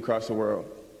and even across the world.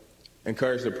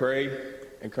 Encourage to pray,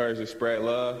 encourage to spread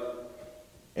love,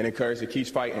 and encourage to keep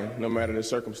fighting no matter the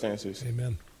circumstances.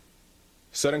 Amen.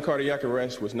 Sudden cardiac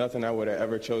arrest was nothing I would have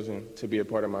ever chosen to be a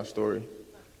part of my story.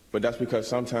 But that's because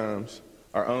sometimes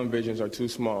our own visions are too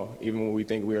small, even when we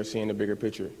think we are seeing the bigger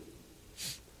picture.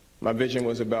 My vision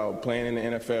was about playing in the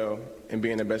NFL and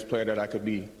being the best player that I could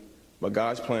be. But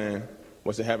God's plan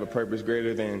was to have a purpose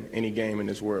greater than any game in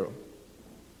this world.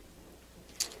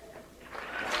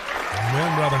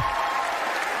 Amen, brother.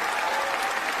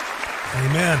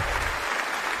 Amen.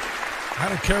 I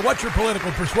don't care what your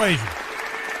political persuasion.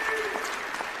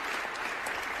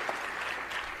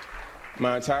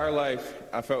 My entire life,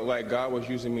 I felt like God was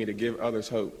using me to give others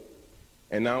hope.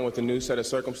 And now with the new set of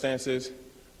circumstances,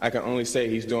 I can only say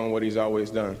he's doing what he's always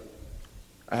done.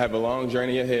 I have a long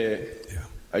journey ahead,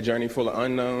 a journey full of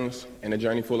unknowns and a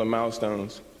journey full of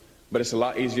milestones. But it's a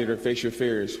lot easier to face your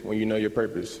fears when you know your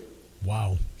purpose.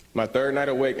 Wow. My third night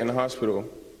awake in the hospital,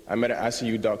 I met an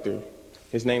ICU doctor.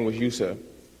 His name was Yusuf.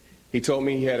 He told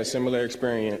me he had a similar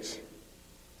experience.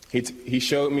 He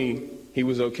showed me he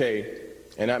was okay,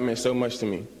 and that meant so much to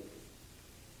me.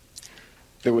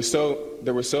 There was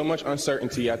so much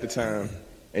uncertainty at the time,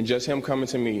 and just him coming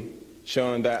to me,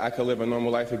 showing that I could live a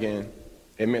normal life again,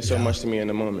 it meant so much to me in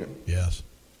the moment. Yes.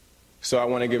 So I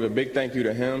want to give a big thank you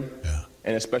to him,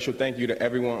 and a special thank you to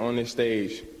everyone on this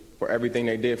stage for everything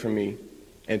they did for me.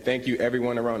 And thank you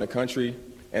everyone around the country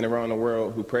and around the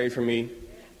world who prayed for me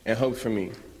and hoped for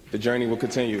me. The journey will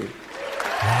continue.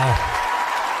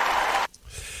 Wow.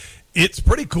 It's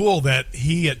pretty cool that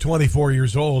he, at 24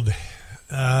 years old,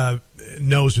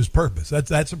 knows his purpose.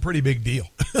 That's a pretty big deal.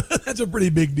 That's a pretty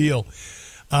big deal.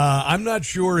 I'm not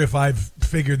sure if I've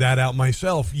figured that out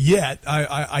myself yet.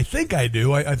 I think I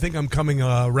do. I think I'm coming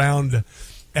around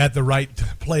at the right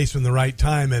place in the right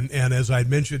time. And as I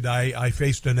mentioned, I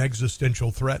faced an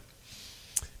existential threat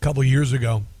a couple of years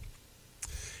ago.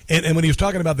 And when he was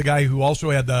talking about the guy who also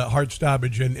had the heart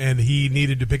stoppage and he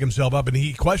needed to pick himself up and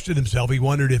he questioned himself, he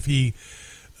wondered if he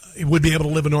would be able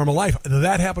to live a normal life.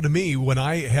 That happened to me when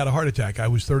I had a heart attack. I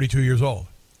was 32 years old.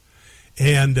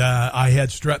 And I had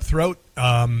strep throat,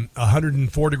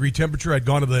 104-degree temperature. I'd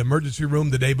gone to the emergency room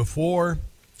the day before,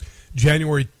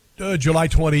 July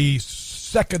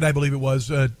 22nd, I believe it was,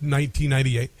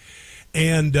 1998.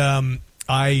 And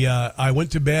I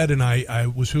went to bed and I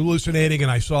was hallucinating and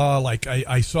I saw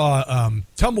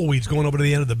tumbleweeds going over to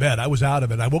the end of the bed. I was out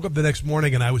of it. I woke up the next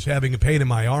morning and I was having a pain in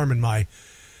my arm and my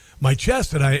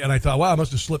chest, and I thought, wow, I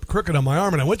must have slipped crooked on my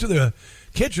arm. And I went to the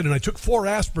kitchen and I took 4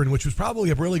 aspirin, which was probably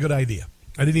a really good idea.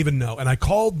 I didn't even know. And I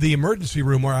called the emergency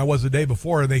room where I was the day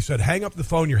before, and they said, hang up the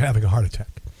phone, you're having a heart attack.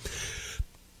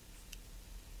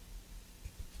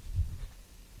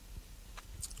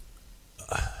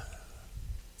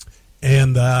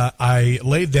 And I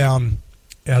laid down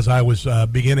as I was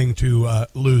beginning to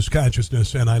lose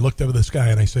consciousness, and I looked up at the sky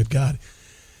and I said, God,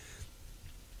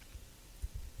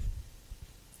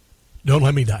 don't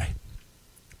let me die.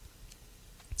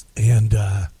 And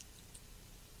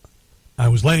I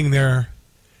was laying there,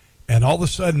 and all of a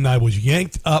sudden I was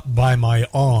yanked up by my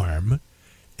arm,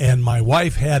 and my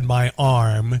wife had my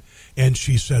arm, and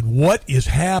she said, what is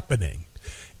happening?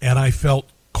 And I felt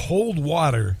cold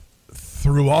water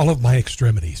through all of my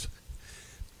extremities.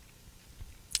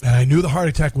 And I knew the heart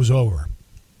attack was over.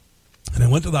 And I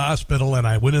went to the hospital, and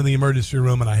I went in the emergency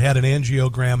room, and I had an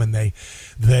angiogram, and they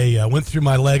went through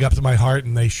my leg up to my heart,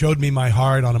 and they showed me my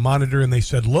heart on a monitor, and they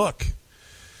said, look,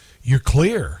 you're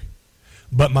clear.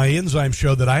 But my enzymes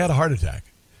showed that I had a heart attack.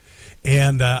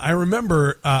 And I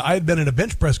remember I had been in a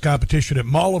bench press competition at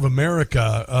Mall of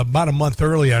America about a month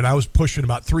earlier, and I was pushing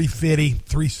about 350,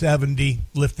 370,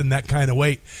 lifting that kind of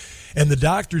weight. And the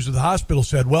doctors at the hospital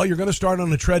said, well, you're going to start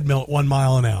on a treadmill at 1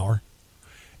 mile an hour.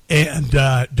 And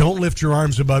don't lift your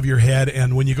arms above your head.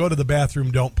 And when you go to the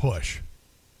bathroom, don't push.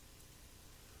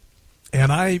 And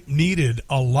I needed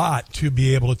a lot to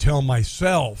be able to tell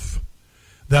myself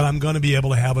that I'm going to be able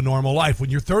to have a normal life. When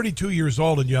you're 32 years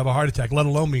old and you have a heart attack, let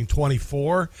alone being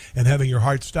 24 and having your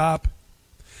heart stop.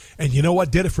 And you know what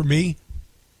did it for me?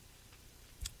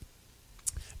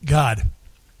 God.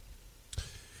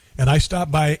 And I stop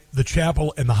by the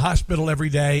chapel and the hospital every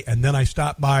day, and then I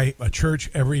stop by a church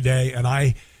every day, and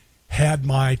I had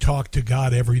my talk to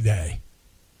God every day.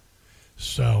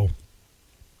 So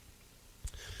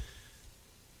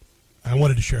I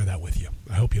wanted to share that with you.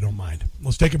 I hope you don't mind.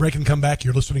 Let's take a break and come back.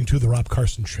 You're listening to The Rob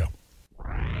Carson Show.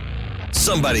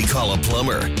 Somebody call a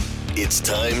plumber. It's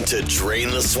time to drain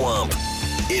the swamp.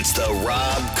 It's the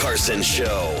Rob Carson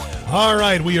Show. All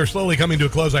right, we are slowly coming to a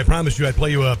close. I promised you I'd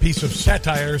play you a piece of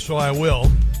satire, so I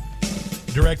will.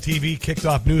 DirecTV kicked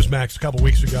off Newsmax a couple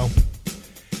weeks ago,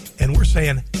 and we're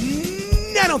saying,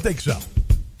 I don't think so.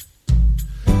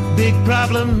 Big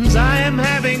problems I am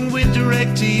having with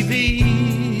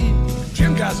DirecTV.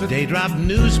 Jim Gossett. They dropped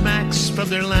Newsmax from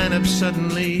their lineup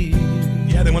suddenly.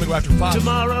 Yeah, they want to go after Fox.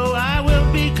 Tomorrow I will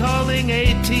be calling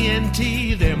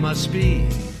AT&T. There must be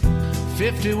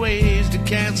 50 ways to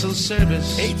cancel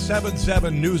service.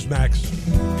 877 Newsmax.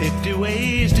 50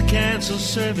 ways to cancel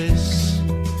service.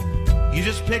 You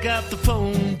just pick up the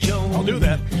phone, Joe. I'll do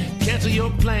that. Cancel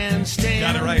your plan, Stan.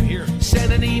 Got it right here.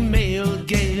 Send an email,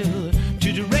 Gail,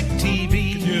 to DirecTV.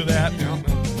 You can do that.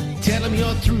 Tell them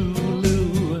you're through,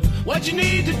 Lou. What you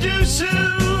need to do,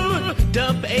 Sue?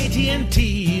 Dump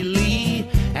AT&T, Lee,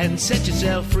 and set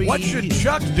yourself free. What should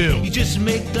Chuck do? You just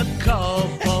make the call,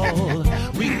 Paul.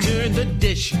 Return the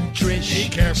dish, Trish. Be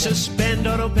careful. Suspend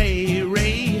auto pay,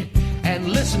 Ray, and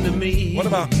listen to me. What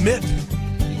about Mitt?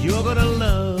 You're gonna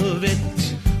love it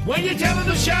when you tell them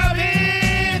to shove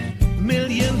it.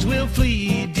 Millions will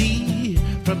flee, D,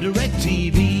 from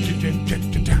DirecTV.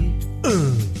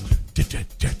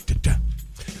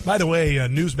 By the way,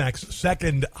 Newsmax,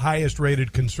 second highest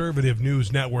rated conservative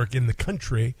news network in the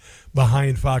country,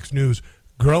 behind Fox News,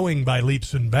 growing by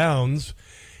leaps and bounds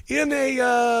in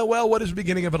a, what is the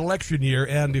beginning of an election year.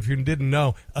 And if you didn't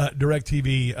know,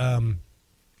 DirecTV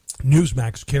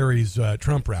Newsmax carries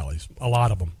Trump rallies, a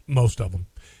lot of them, most of them.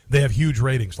 They have huge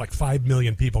ratings, like 5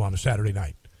 million people on a Saturday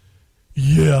night.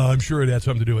 Yeah, I'm sure it had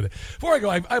something to do with it. Before I go,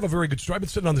 I have a very good story. I've been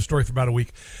sitting on this story for about a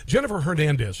week. Jennifer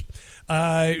Hernandez,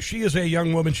 she is a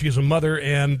young woman. She is a mother,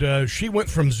 and she went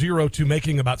from zero to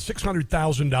making about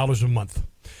 $600,000 a month.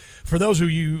 For those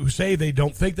of you who say they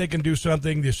don't think they can do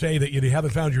something, they say that you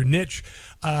haven't found your niche.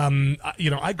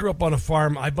 I grew up on a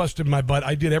farm. I busted my butt.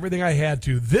 I did everything I had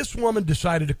to. This woman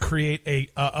decided to create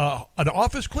an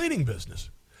office cleaning business,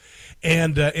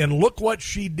 and look what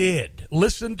she did.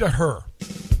 Listen to her.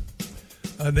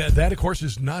 That, of course,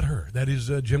 is not her. That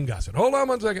is Jim Gossett. Hold on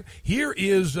one second. Here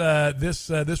is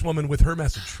this woman with her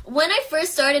message. When I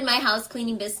first started my house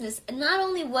cleaning business, not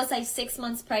only was I 6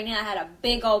 months pregnant, I had a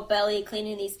big old belly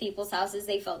cleaning these people's houses.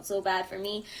 They felt so bad for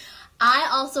me. I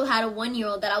also had a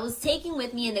 1-year-old that I was taking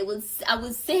with me, and I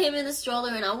would sit him in the stroller,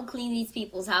 and I would clean these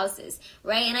people's houses,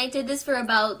 right? And I did this for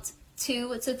about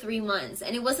 2 to 3 months,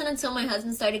 and it wasn't until my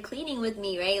husband started cleaning with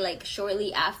me, right, like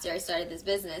shortly after I started this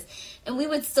business, and we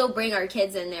would still bring our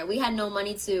kids in there. We had no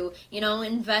money to,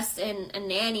 invest in a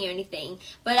nanny or anything,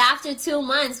 but after 2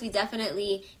 months, we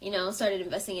definitely, started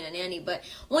investing in a nanny. But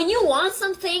when you want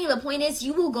something, the point is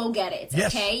you will go get it,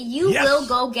 yes. Okay? You will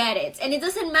go get it, and it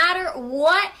doesn't matter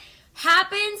what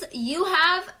happens, you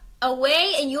have a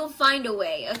way and you'll find a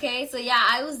way, okay? So yeah,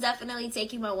 I was definitely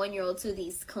taking my 1-year-old to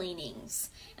these cleanings.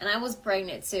 And I was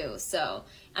pregnant too, so,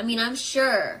 I'm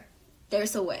sure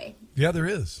there's a way. Yeah, there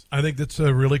is. I think that's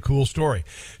a really cool story.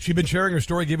 She's been sharing her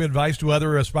story, giving advice to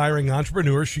other aspiring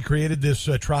entrepreneurs. She created this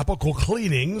Tropical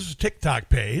Cleanings TikTok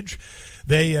page.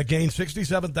 They gained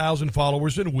 67,000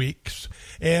 followers in weeks.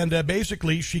 And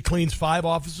basically, she cleans 5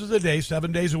 offices a day,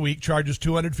 7 days a week, charges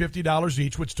 $250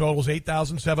 each, which totals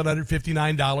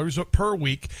 $8,759 per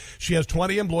week. She has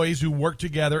 20 employees who work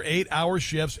together, 8-hour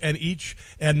shifts, and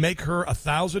make her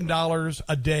 $1,000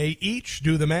 a day each.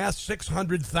 Do the math,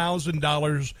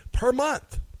 $600,000 per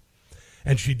month.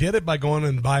 And she did it by going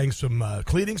and buying some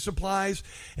cleaning supplies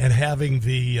and having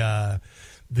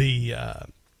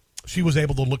she was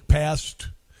able to look past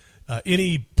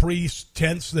any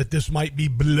pretense that this might be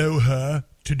below her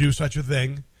to do such a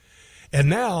thing. And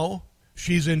now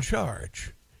she's in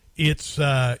charge. It's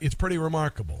pretty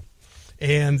remarkable.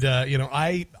 And,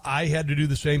 I had to do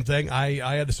the same thing.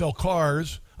 I had to sell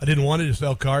cars. I didn't want to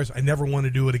sell cars. I never want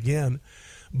to do it again.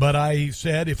 But I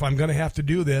said, if I'm going to have to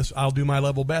do this, I'll do my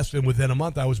level best. And within a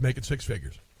month, I was making 6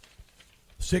 figures.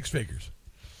 6 figures.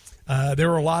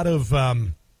 There are a lot of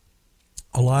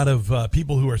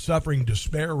people who are suffering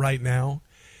despair right now,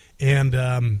 and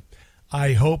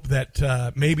I hope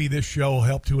that maybe this show will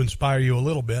help to inspire you a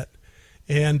little bit,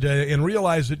 and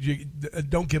realize that you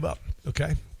don't give up.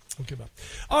 Okay, Okay,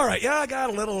 all right. Yeah, I got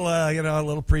a little, a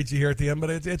little preachy here at the end, but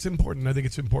it's important. I think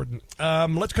it's important.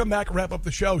 Let's come back and wrap up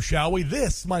the show, shall we?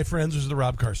 This, my friends, is the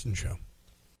Rob Carson Show.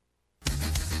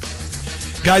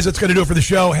 Guys, that's going to do it for the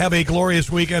show. Have a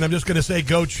glorious weekend. I'm just going to say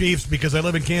go Chiefs because I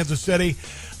live in Kansas City.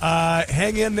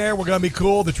 Hang in there. We're going to be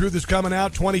cool. The truth is coming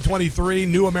out. 2023,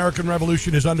 New American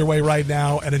Revolution is underway right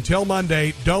now. And until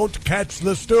Monday, don't catch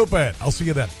the stupid. I'll see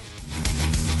you then.